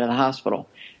I got out of the hospital,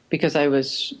 because I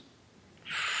was...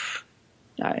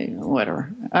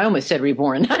 whatever. I almost said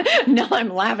reborn. Now I'm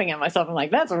laughing at myself. I'm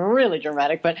like, that's really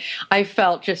dramatic. But I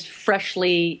felt just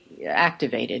freshly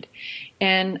activated.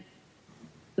 And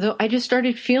though I just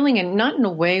started feeling it, not in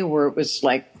a way where it was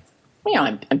like,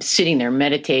 I'm sitting there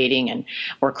meditating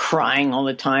or crying all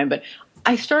the time. But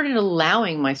I started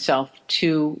allowing myself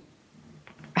to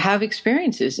have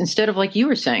experiences instead of, like you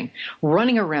were saying,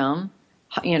 running around,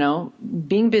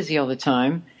 being busy all the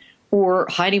time, or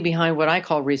hiding behind what I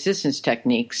call resistance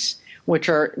techniques, which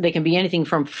they can be anything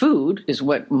from food, is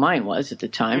what mine was at the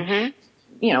time.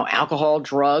 Mm-hmm. Alcohol,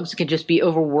 drugs. It can just be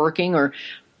overworking, or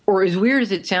as weird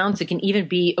as it sounds, it can even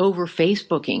be over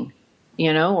Facebooking,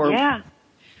 Yeah. Or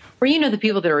the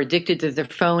people that are addicted to their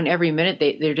phone every minute,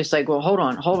 they're just like, well, hold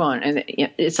on. And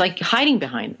it's like hiding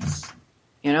behind this,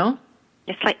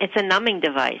 It's like, it's a numbing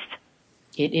device.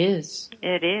 It is.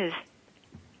 It is.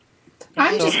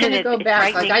 I'm just going to go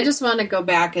back. Like, I just want to go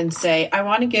back and say, I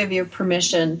want to give you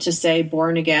permission to say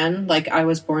born again, like I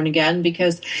was born again,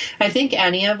 because I think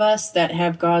any of us that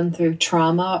have gone through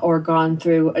trauma or gone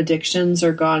through addictions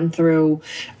or gone through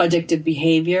addictive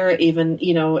behavior, even,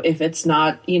 if it's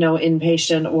not,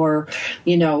 inpatient or,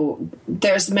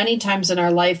 there's many times in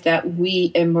our life that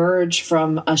we emerge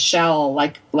from a shell,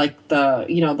 like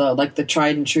the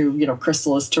tried and true,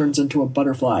 chrysalis turns into a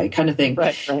butterfly kind of thing.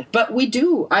 Right. But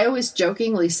I always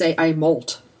jokingly say I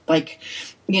molt.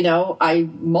 I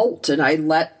molt and I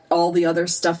let all the other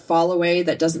stuff fall away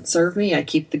that doesn't serve me. I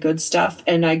keep the good stuff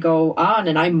and I go on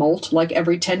and I molt like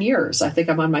every 10 years. I think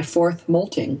I'm on my 4th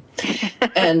molting.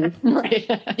 And, right.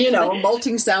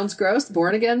 Molting sounds gross.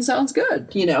 Born again sounds good,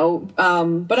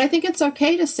 but I think it's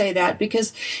okay to say that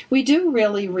because we do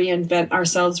really reinvent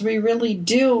ourselves. We really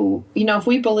do. If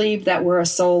we believe that we're a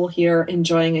soul here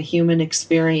enjoying a human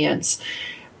experience,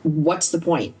 what's the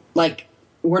point? Like,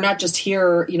 we're not just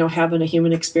here, having a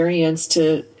human experience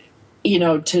to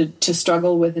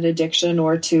struggle with an addiction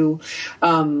or to,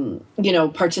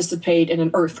 participate in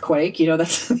an earthquake.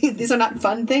 These are not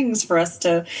fun things for us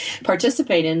to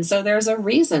participate in. So there's a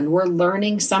reason we're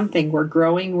learning something, we're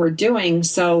growing, we're doing.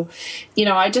 So,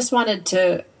 I just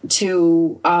wanted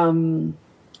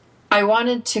I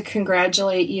wanted to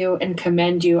congratulate you and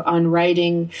commend you on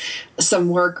writing some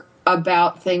work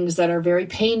about things that are very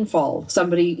painful.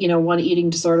 Somebody, one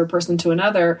eating disorder person to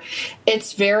another.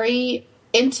 It's very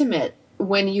intimate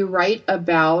when you write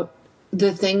about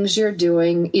the things you're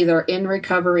doing, either in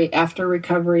recovery, after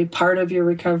recovery, part of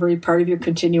your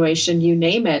continuation, you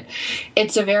name it.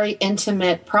 It's a very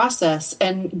intimate process.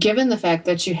 And given the fact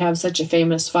that you have such a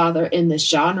famous father in this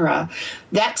genre,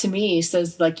 that to me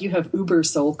says like you have uber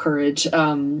soul courage,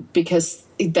 because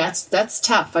that's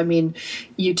tough. I mean,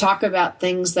 you talk about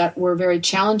things that were very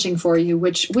challenging for you,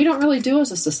 which we don't really do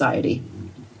as a society.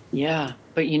 Yeah.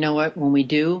 But you know what? When we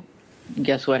do,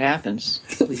 guess what happens?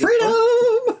 Freedom!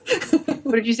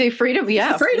 What did you say? Freedom?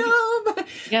 Yeah. Freedom!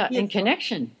 Yeah, and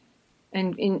connection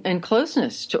and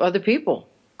closeness to other people.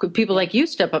 Could people like you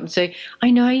step up and say, I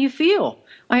know how you feel.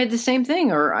 I had the same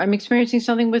thing, or I'm experiencing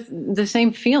something with the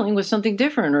same feeling with something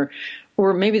different,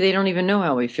 or maybe they don't even know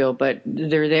how we feel, but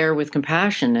they're there with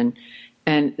compassion.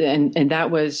 And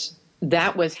that was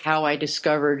how I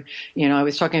discovered, I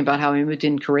was talking about how I moved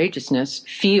in courageousness.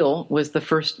 Feel was the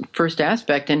first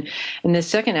aspect. And the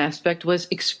second aspect was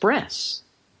express.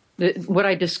 What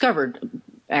I discovered,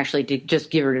 actually, to just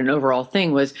give it an overall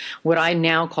thing, was what I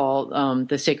now call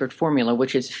the sacred formula,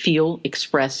 which is feel,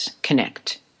 express,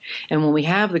 connect. And when we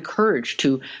have the courage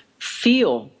to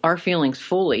feel our feelings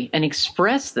fully and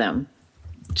express them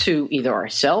to either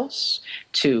ourselves,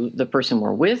 to the person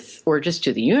we're with, or just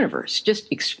to the universe,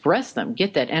 just express them,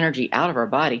 get that energy out of our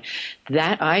body,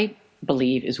 that I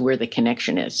believe is where the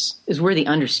connection is where the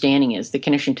understanding is, the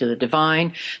connection to the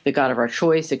divine, the God of our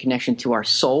choice, the connection to our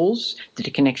souls, the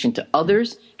connection to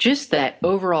others, just that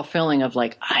overall feeling of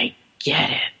like, I get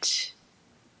it.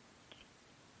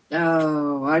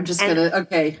 Oh, I'm just going to,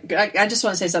 okay. I just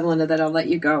want to say something, Linda, that I'll let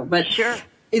you go. But sure.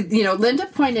 Linda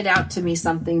pointed out to me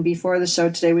something before the show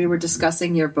today. We were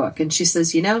discussing your book, and she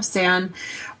says, San,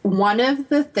 one of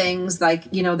the things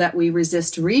that we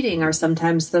resist reading are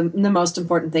sometimes the most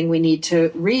important thing we need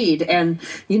to read. And,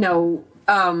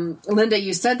 Linda,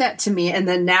 you said that to me. And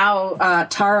then now,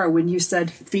 Tara, when you said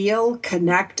feel,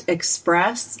 connect,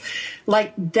 express,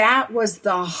 that was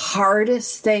the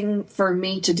hardest thing for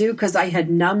me to do, because I had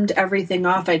numbed everything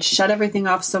off. I'd shut everything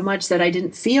off so much that I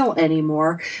didn't feel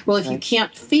anymore. Well, if you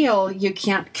can't feel, you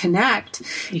can't connect.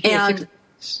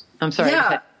 I'm sorry.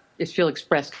 Yeah. It's feel,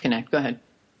 express, connect. Go ahead.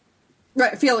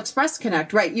 Right, feel, express,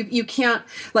 connect. Right, you can't,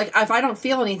 if I don't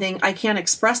feel anything, I can't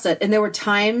express it. And there were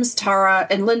times, Tara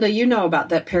and Linda, you know about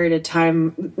that period of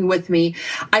time with me,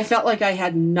 I felt like I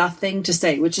had nothing to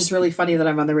say, which is really funny that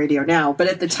I'm on the radio now. But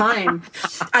at the time,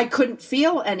 I couldn't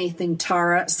feel anything,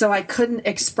 Tara, so I couldn't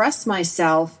express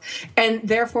myself, and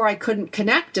therefore I couldn't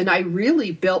connect. And I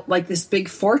really built this big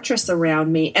fortress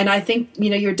around me. And I think,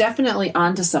 you're definitely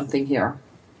onto something here.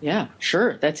 Yeah,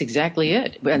 sure. That's exactly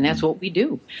it. And that's what we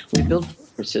do. We build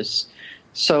fortresses.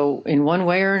 So in one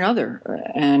way or another.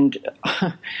 And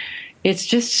it's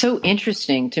just so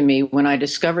interesting to me when I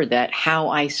discovered that, how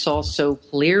I saw so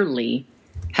clearly,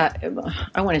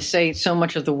 I want to say, so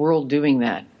much of the world doing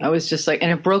that. I was just and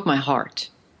it broke my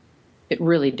heart. It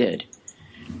really did.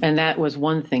 And that was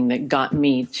one thing that got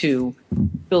me to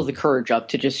build the courage up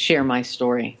to just share my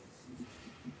story.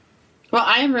 Well,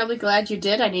 I am really glad you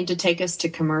did. I need to take us to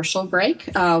commercial break.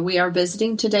 We are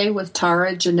visiting today with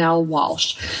Tara Janelle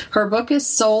Walsh. Her book is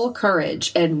Soul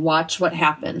Courage and Watch What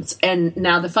Happens. And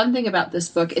now the fun thing about this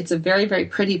book, it's a very, very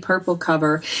pretty purple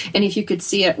cover. And if you could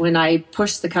see it, when I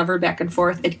push the cover back and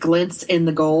forth, it glints in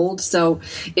the gold. So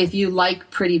if you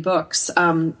like pretty books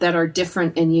that are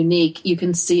different and unique, you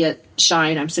can see it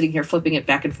shine. I'm sitting here flipping it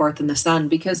back and forth in the sun,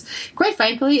 because quite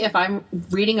frankly, if I'm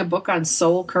reading a book on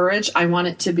soul courage, I want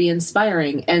it to be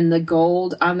inspiring, and the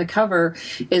gold on the cover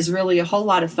is really a whole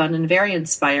lot of fun and very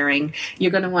inspiring.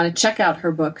 You're going to want to check out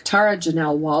her book, Tara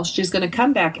Janelle Walsh. She's going to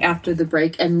come back after the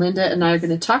break, and Linda and I are going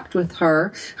to talk with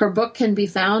her. Her book can be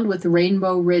found with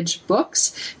Rainbow Ridge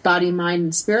Books, Body, Mind,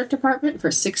 and Spirit Department for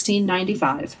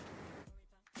 $16.95.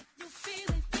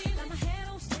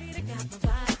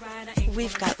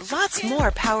 We've got lots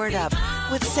more Powered Up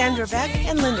with Sandra Beck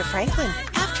and Linda Franklin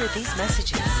after these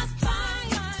messages.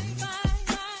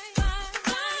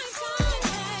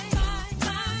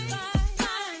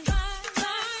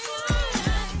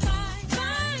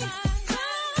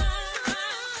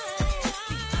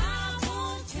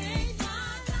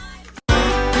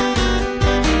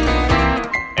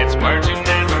 It's words you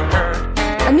never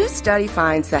heard. A new study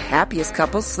finds the happiest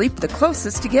couples sleep the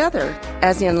closest together,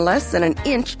 as in less than an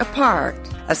inch apart.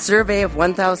 A survey of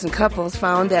 1,000 couples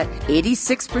found that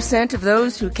 86% of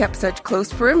those who kept such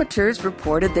close perimeters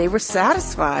reported they were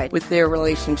satisfied with their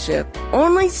relationship.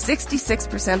 Only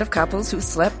 66% of couples who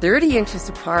slept 30 inches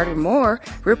apart or more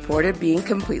reported being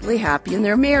completely happy in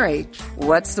their marriage.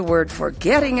 What's the word for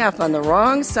getting up on the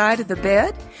wrong side of the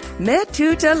bed?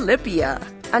 Metutalipia.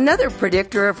 Another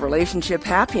predictor of relationship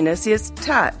happiness is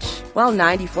touch. While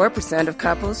 94% of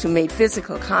couples who made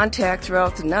physical contact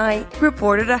throughout the night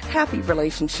reported a happy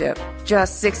relationship,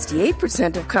 just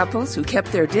 68% of couples who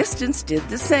kept their distance did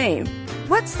the same.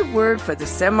 What's the word for the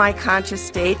semi-conscious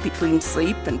state between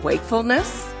sleep and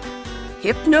wakefulness?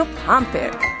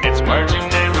 Hypnopompic. It's words you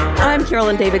never heard. I'm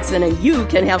Carolyn Davidson, and you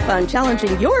can have fun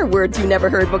challenging your words you never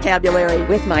heard vocabulary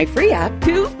with my free app,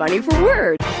 Too Funny for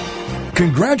Words.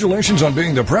 Congratulations on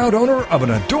being the proud owner of an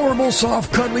adorable,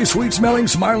 soft, cuddly, sweet-smelling,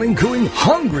 smiling, cooing,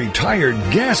 hungry, tired,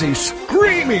 gassy,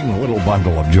 screaming little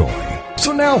bundle of joy.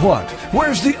 So now what?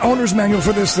 Where's the owner's manual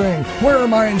for this thing? Where are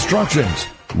my instructions?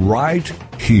 Right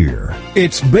here.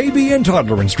 It's Baby and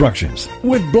Toddler Instructions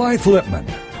with Blythe Lipman.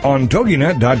 on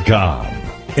TogiNet.com.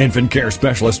 Infant care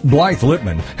specialist Blythe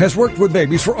Lippman has worked with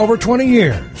babies for over 20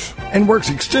 years and works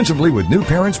extensively with new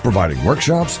parents, providing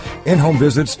workshops, in-home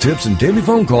visits, tips, and daily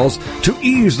phone calls to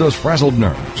ease those frazzled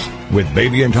nerves. With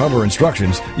baby and toddler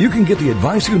instructions, you can get the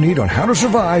advice you need on how to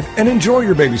survive and enjoy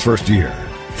your baby's first year.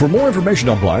 For more information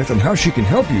on Blythe and how she can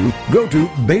help you, go to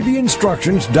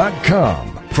babyinstructions.com.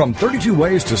 From 32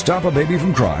 ways to stop a baby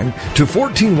from crying to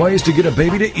 14 ways to get a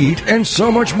baby to eat and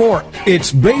so much more.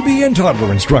 It's Baby and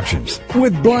Toddler Instructions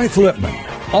with Blythe Lippman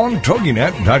on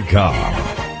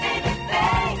TogiNet.com.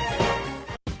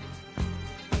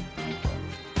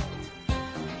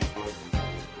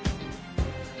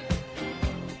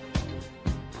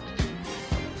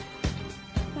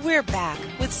 We're back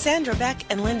with Sandra Beck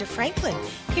and Linda Franklin.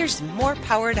 Here's more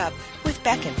Powered Up with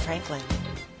Beck and Franklin.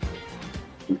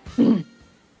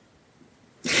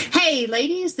 Hey,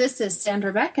 ladies, this is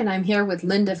Sandra Beck, and I'm here with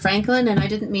Linda Franklin, and I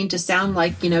didn't mean to sound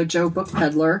like, Joe Book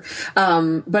Peddler,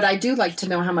 but I do like to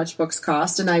know how much books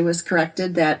cost, and I was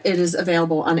corrected that it is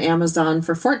available on Amazon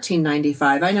for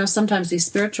 $14.95. I know sometimes these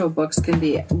spiritual books can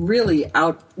be really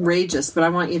outrageous, but I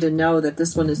want you to know that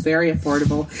this one is very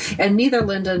affordable, and neither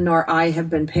Linda nor I have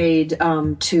been paid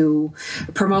to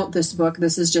promote this book.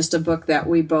 This is just a book that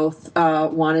we both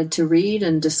wanted to read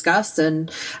and discuss, and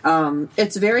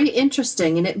it's very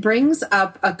interesting, and it brings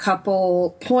up a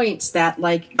couple points that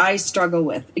I struggle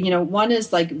with. One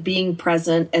is being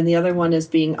present, and the other one is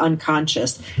being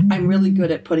unconscious. I'm really good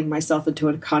at putting myself into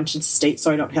a conscious state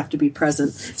so I don't have to be present.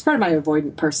 It's part of my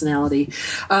avoidant personality.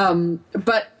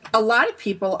 But a lot of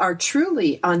people are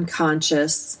truly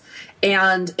unconscious,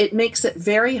 and it makes it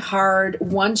very hard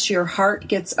once your heart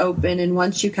gets open and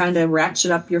once you kind of ratchet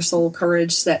up your soul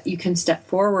courage that you can step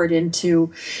forward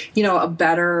into, a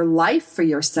better life for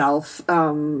yourself,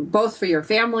 both for your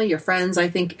family, your friends. I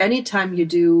think anytime you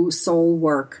do soul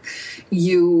work,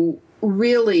 you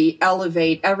really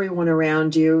elevate everyone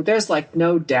around you. There's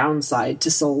no downside to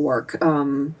soul work.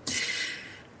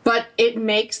 But it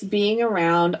makes being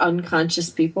around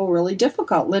unconscious people really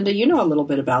difficult. Linda, you know a little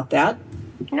bit about that.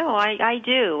 No, I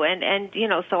do, and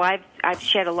so I've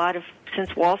shed a lot of,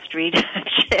 since Wall Street,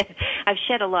 I've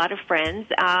shed a lot of friends,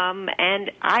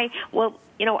 and I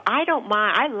don't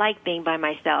mind. I like being by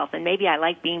myself, and maybe I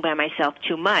like being by myself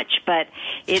too much, but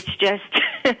it's just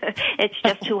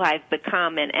who I've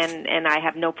become, and I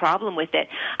have no problem with it.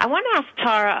 I want to ask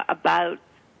Tara about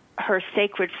her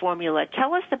sacred formula.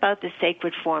 Tell us about the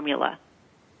sacred formula.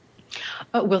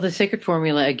 Well, the sacred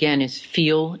formula, again, is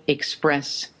feel,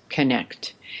 express,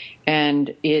 connect.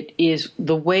 And it is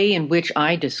the way in which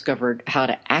I discovered how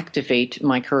to activate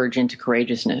my courage into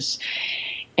courageousness.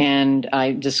 And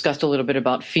I discussed a little bit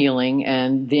about feeling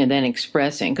and then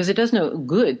expressing, because it does no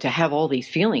good to have all these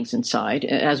feelings inside.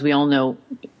 As we all know,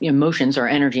 emotions are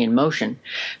energy in motion.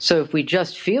 So if we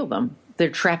just feel them, they're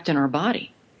trapped in our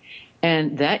body.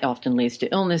 And that often leads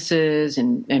to illnesses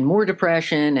and more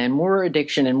depression and more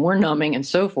addiction and more numbing and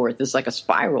so forth. It's like a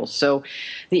spiral. So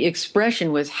the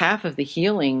expression was half of the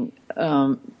healing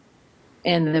and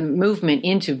the movement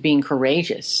into being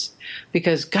courageous.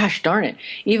 Because, gosh darn it,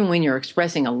 even when you're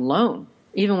expressing alone,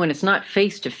 even when it's not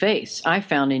face-to-face, I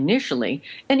found initially,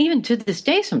 and even to this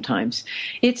day sometimes,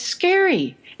 it's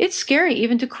scary. It's scary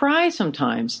even to cry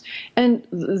sometimes. And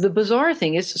the bizarre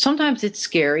thing is sometimes it's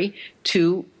scary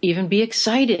to even be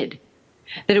excited.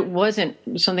 That it wasn't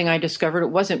something I discovered. It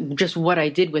wasn't just what I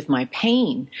did with my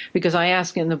pain. Because I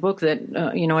ask in the book that,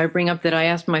 I bring up that I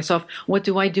asked myself, what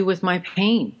do I do with my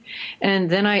pain? And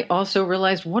then I also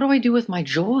realized, what do I do with my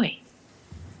joy?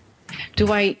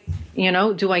 Do I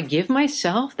give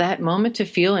myself that moment to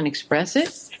feel and express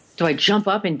it? Do I jump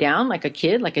up and down like a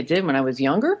kid, like I did when I was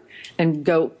younger, and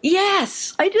go,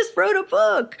 yes, I just wrote a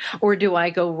book? Or do I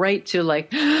go right to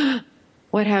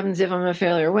what happens if I'm a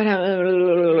failure? What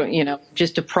happens,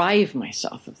 just deprive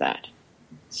myself of that?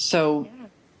 So,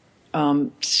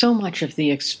 so much of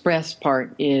the express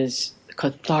part is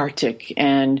cathartic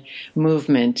and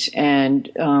movement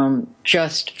and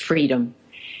just freedom.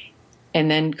 And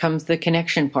then comes the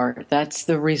connection part. That's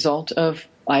the result of,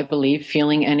 I believe,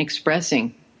 feeling and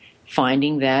expressing.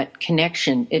 Finding that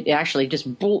connection, it actually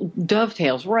just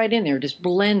dovetails right in there, just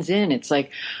blends in. It's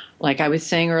like I was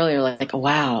saying earlier,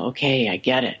 wow, okay, I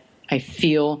get it. I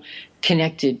feel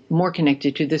connected, more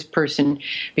connected to this person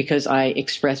because I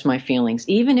express my feelings.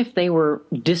 Even if they were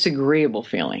disagreeable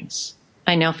feelings,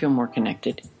 I now feel more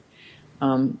connected.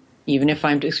 Even if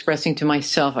I'm expressing to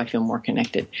myself, I feel more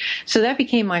connected. So that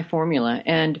became my formula.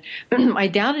 And I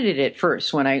doubted it at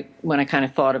first when I kind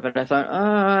of thought of it. I thought,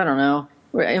 I don't know.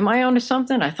 am I onto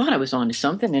something? I thought I was onto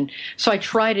something. And so I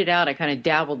tried it out. I kind of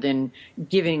dabbled in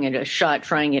giving it a shot,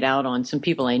 trying it out on some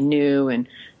people I knew. And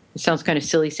it sounds kind of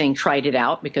silly saying tried it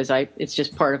out because it's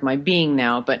just part of my being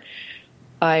now. But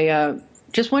I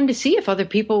just wanted to see if other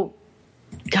people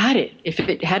got it, if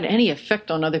it had any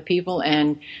effect on other people.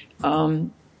 And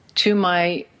to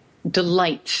my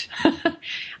delight,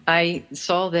 I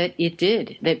saw that it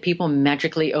did, that people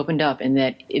magically opened up and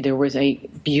that there was a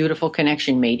beautiful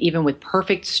connection made, even with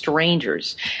perfect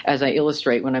strangers, as I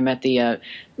illustrate when I'm at the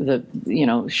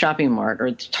shopping mart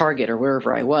or Target or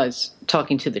wherever I was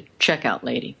talking to the checkout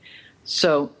lady.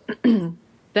 So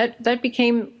that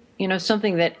became,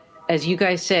 something that, as you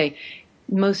guys say,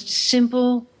 most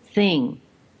simple thing,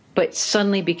 but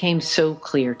suddenly became so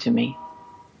clear to me.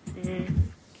 Mm-hmm.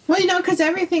 Well, because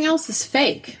everything else is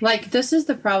fake. Like, this is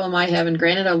the problem I have. And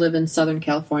granted, I live in Southern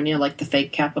California, like the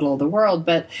fake capital of the world.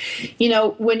 But,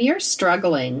 when you're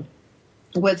struggling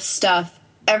with stuff,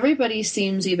 everybody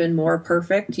seems even more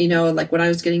perfect. Like when I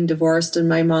was getting divorced and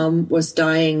my mom was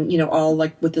dying, all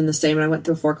like within the same, and I went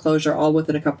through foreclosure all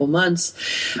within a couple months.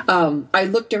 I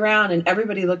looked around and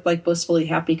everybody looked like blissfully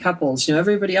happy couples.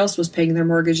 Everybody else was paying their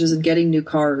mortgages and getting new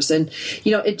cars. And,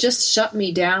 it just shut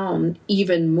me down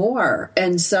even more.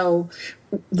 And so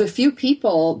the few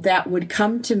people that would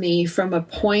come to me from a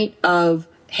point of,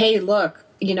 hey, look,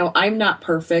 I'm not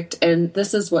perfect, and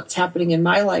this is what's happening in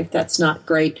my life that's not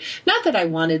great. Not that I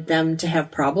wanted them to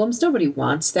have problems. Nobody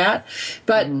wants that.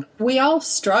 But we all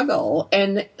struggle,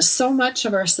 and so much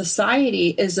of our society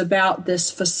is about this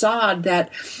facade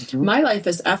that my life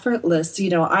is effortless.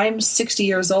 I'm 60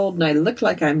 years old, and I look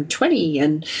like I'm 20,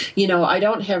 and, I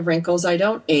don't have wrinkles. I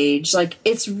don't age. Like,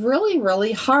 it's really,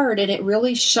 really hard, and it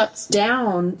really shuts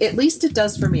down. At least it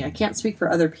does for me. I can't speak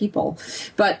for other people.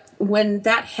 But when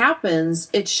that happens,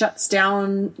 it shuts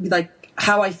down like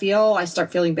how I feel. I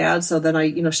start feeling bad. So then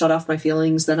I, shut off my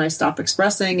feelings. Then I stop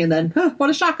expressing. And then, what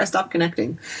a shock, I stop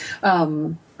connecting.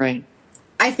 Right.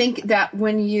 I think that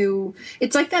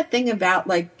it's like that thing about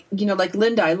like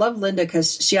Linda. I love Linda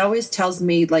because she always tells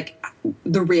me like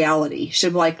the reality.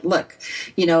 She'll be like, look,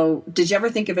 did you ever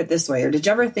think of it this way? Or did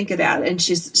you ever think of that? And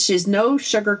she's no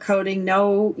sugarcoating,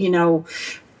 no,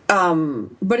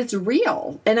 but it's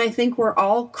real. And I think we're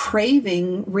all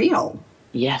craving real.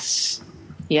 Yes,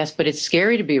 but it's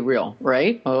scary to be real,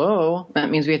 right? Oh, that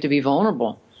means we have to be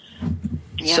vulnerable.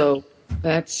 Yeah. So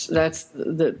that's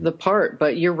the part.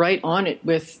 But you're right on it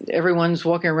with everyone's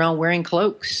walking around wearing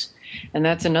cloaks. And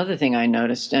that's another thing I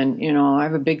noticed. And, I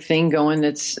have a big thing going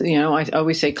that's, I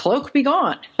always say, cloak be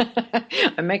gone.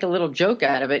 I make a little joke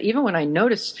out of it, even when I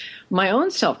notice my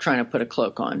own self trying to put a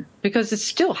cloak on, because it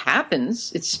still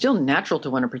happens. It's still natural to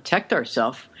want to protect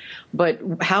ourselves. But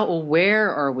how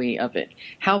aware are we of it?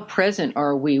 How present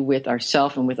are we with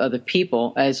ourselves and with other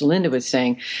people, as Linda was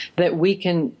saying, that we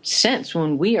can sense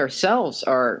when we ourselves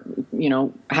are,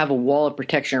 have a wall of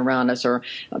protection around us, or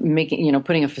making,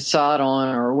 putting a facade on,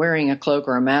 or wearing a cloak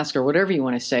or a mask or whatever you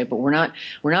want to say, but we're not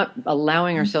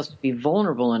allowing ourselves to be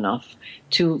vulnerable enough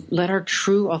to let our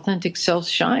true, authentic selves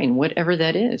shine, whatever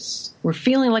that is. We're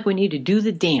feeling like we need to do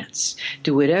the dance,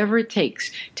 do whatever it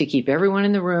takes to keep everyone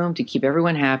in the room, to keep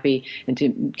everyone happy, and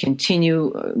to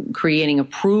continue creating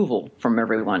approval from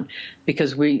everyone.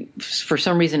 Because we, for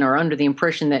some reason, are under the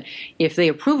impression that if they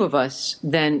approve of us,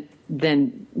 then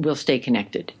we'll stay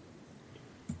connected.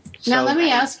 Now, let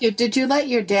me ask you, did you let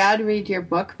your dad read your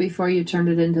book before you turned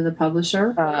it into the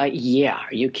publisher? Yeah.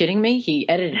 Are you kidding me? He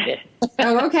edited it.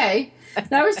 Oh, okay.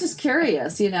 I was just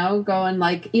curious, going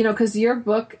like, because your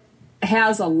book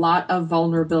has a lot of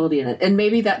vulnerability in it. And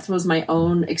maybe that was my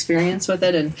own experience with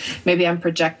it, and maybe I'm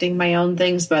projecting my own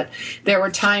things, but there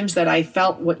were times that I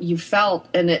felt what you felt,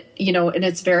 and it, and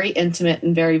it's very intimate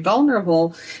and very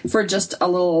vulnerable for just a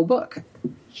little old book.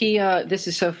 This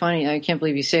is so funny. I can't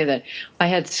believe you say that. I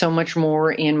had so much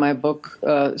more in my book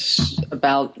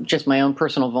about just my own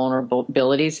personal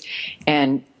vulnerabilities.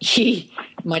 And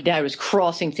my dad was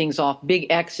crossing things off, big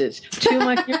X's. Too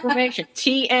much information.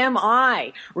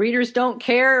 TMI. Readers don't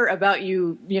care about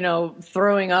you,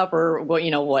 throwing up or,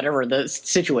 whatever the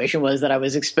situation was that I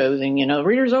was exposing.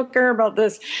 Readers don't care about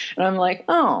this. And I'm like,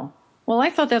 oh. Well,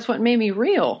 I thought that's what made me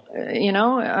real.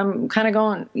 I'm kind of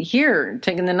going here,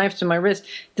 taking the knife to my wrist.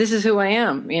 This is who I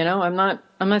am. I'm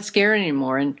not scared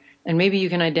anymore. And maybe you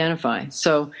can identify.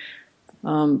 So,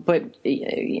 but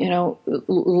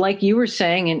like you were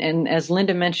saying, and as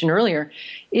Linda mentioned earlier,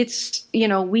 it's,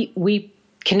 we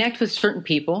connect with certain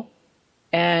people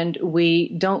and we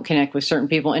don't connect with certain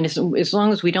people. And as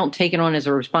long as we don't take it on as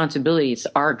a responsibility, it's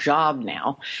our job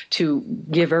now to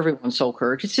give everyone soul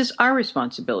courage. It's just our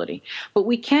responsibility. But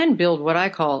we can build what I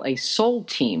call a soul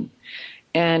team.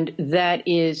 And that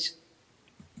is,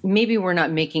 maybe we're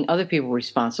not making other people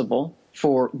responsible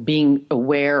for being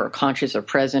aware or conscious or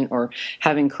present or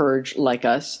having courage like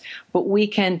us, but we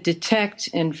can detect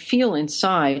and feel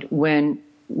inside when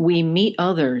we meet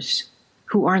others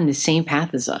who are in the same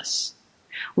path as us.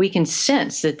 We can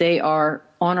sense that they are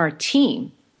on our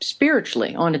team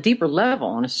spiritually, on a deeper level,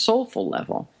 on a soulful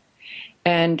level.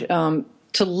 And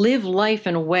to live life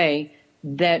in a way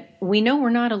that we know we're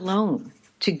not alone,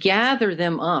 to gather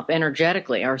them up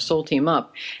energetically, our soul team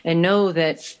up, and know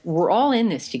that we're all in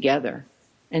this together,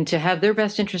 and to have their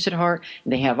best interest at heart,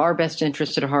 they have our best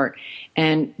interest at heart,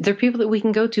 and they're people that we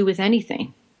can go to with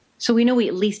anything. So we know we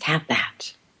at least have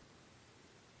that.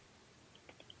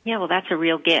 Yeah, well, that's a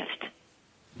real gift.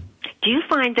 Do you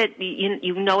find that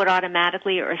you know it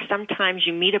automatically, or sometimes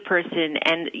you meet a person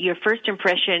and your first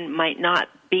impression might not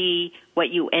be what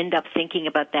you end up thinking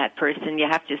about that person? You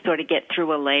have to sort of get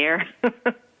through a layer.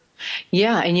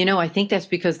 Yeah, and I think that's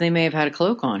because they may have had a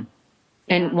cloak on.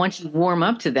 And once you warm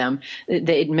up to them,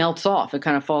 it melts off. It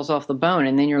kind of falls off the bone.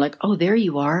 And then you're like, oh, there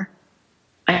you are.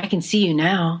 I can see you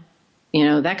now.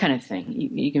 That kind of thing.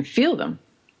 You can feel them.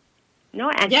 No,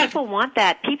 and people want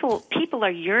that. People are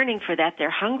yearning for that. They're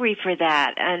hungry for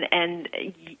that, and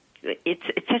it's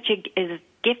such a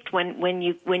gift when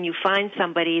you find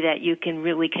somebody that you can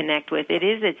really connect with.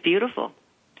 It's beautiful.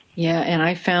 Yeah, and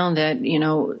I found that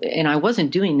and I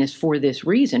wasn't doing this for this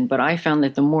reason, but I found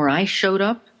that the more I showed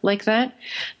up like that,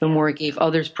 the more it gave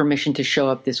others permission to show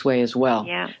up this way as well.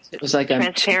 Yeah, it was like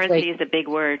transparency is a big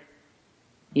word.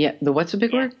 Yeah, what's a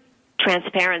big word?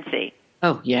 Transparency.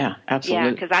 Oh, yeah, absolutely.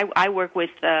 Yeah, because I work with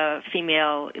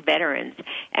female veterans,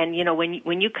 and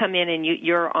when you come in and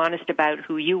you're honest about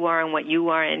who you are and what you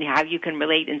are and how you can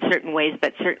relate in certain ways,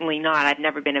 but certainly not. I've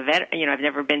never been a veteran. I've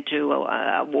never been to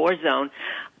a war zone,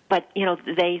 but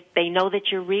they know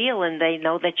that you're real and they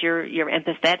know that you're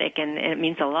empathetic, and it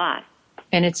means a lot.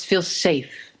 And it feels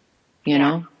safe, you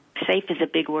know. Safe is a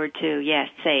big word too. Yes,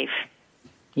 safe.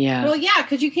 Yeah. Well, yeah,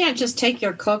 because you can't just take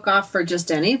your cloak off for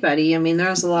just anybody. I mean,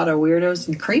 there's a lot of weirdos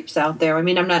and creeps out there. I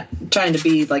mean, I'm not trying to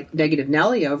be like Negative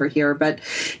Nelly over here, but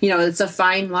it's a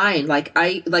fine line. Like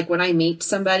when I meet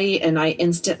somebody and I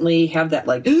instantly have that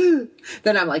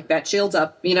then I'm like, that shields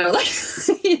up, and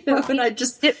I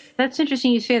just. That's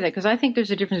interesting you say that, because I think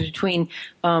there's a difference between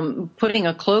putting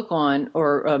a cloak on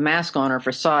or a mask on or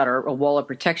facade or a wall of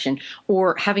protection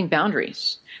or having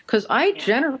boundaries. Because I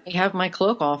generally have my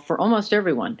cloak off for almost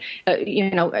everyone.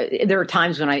 There are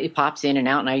times when it pops in and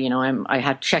out, and I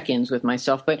have check-ins with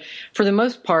myself. But for the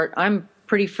most part, I'm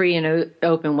pretty free and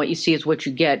open. What you see is what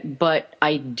you get. But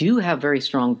I do have very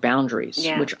strong boundaries.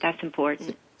 Yeah, which that's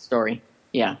important. Story.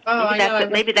 Yeah. Oh,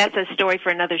 maybe that's a story for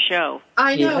another show.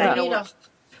 I know. Yeah. We need a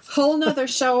whole nother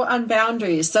show on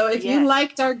boundaries. So if you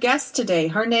liked our guest today,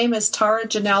 her name is Tara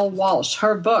Janelle Walsh.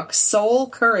 Her book, Soul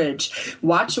Courage,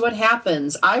 Watch What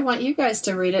Happens. I want you guys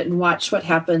to read it and watch what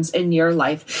happens in your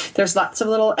life. There's lots of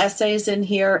little essays in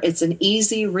here. It's an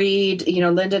easy read.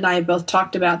 Linda and I both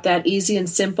talked about that. Easy and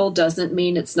simple doesn't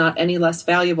mean it's not any less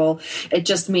valuable. It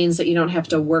just means that you don't have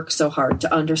to work so hard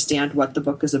to understand what the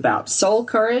book is about. Soul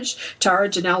Courage, Tara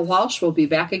Janelle Walsh. We'll be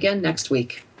back again next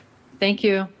week. Thank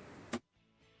you.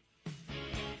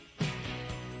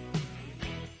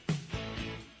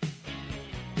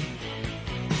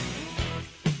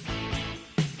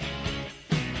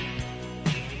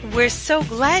 We're so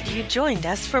glad you joined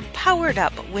us for Powered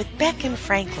Up with Beck and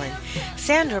Franklin.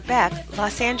 Sandra Beck,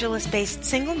 Los Angeles-based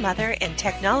single mother and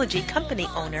technology company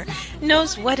owner,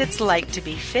 knows what it's like to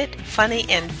be fit, funny,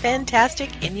 and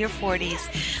fantastic in your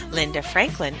 40s. Linda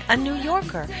Franklin, a New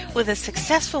Yorker with a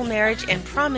successful marriage and promise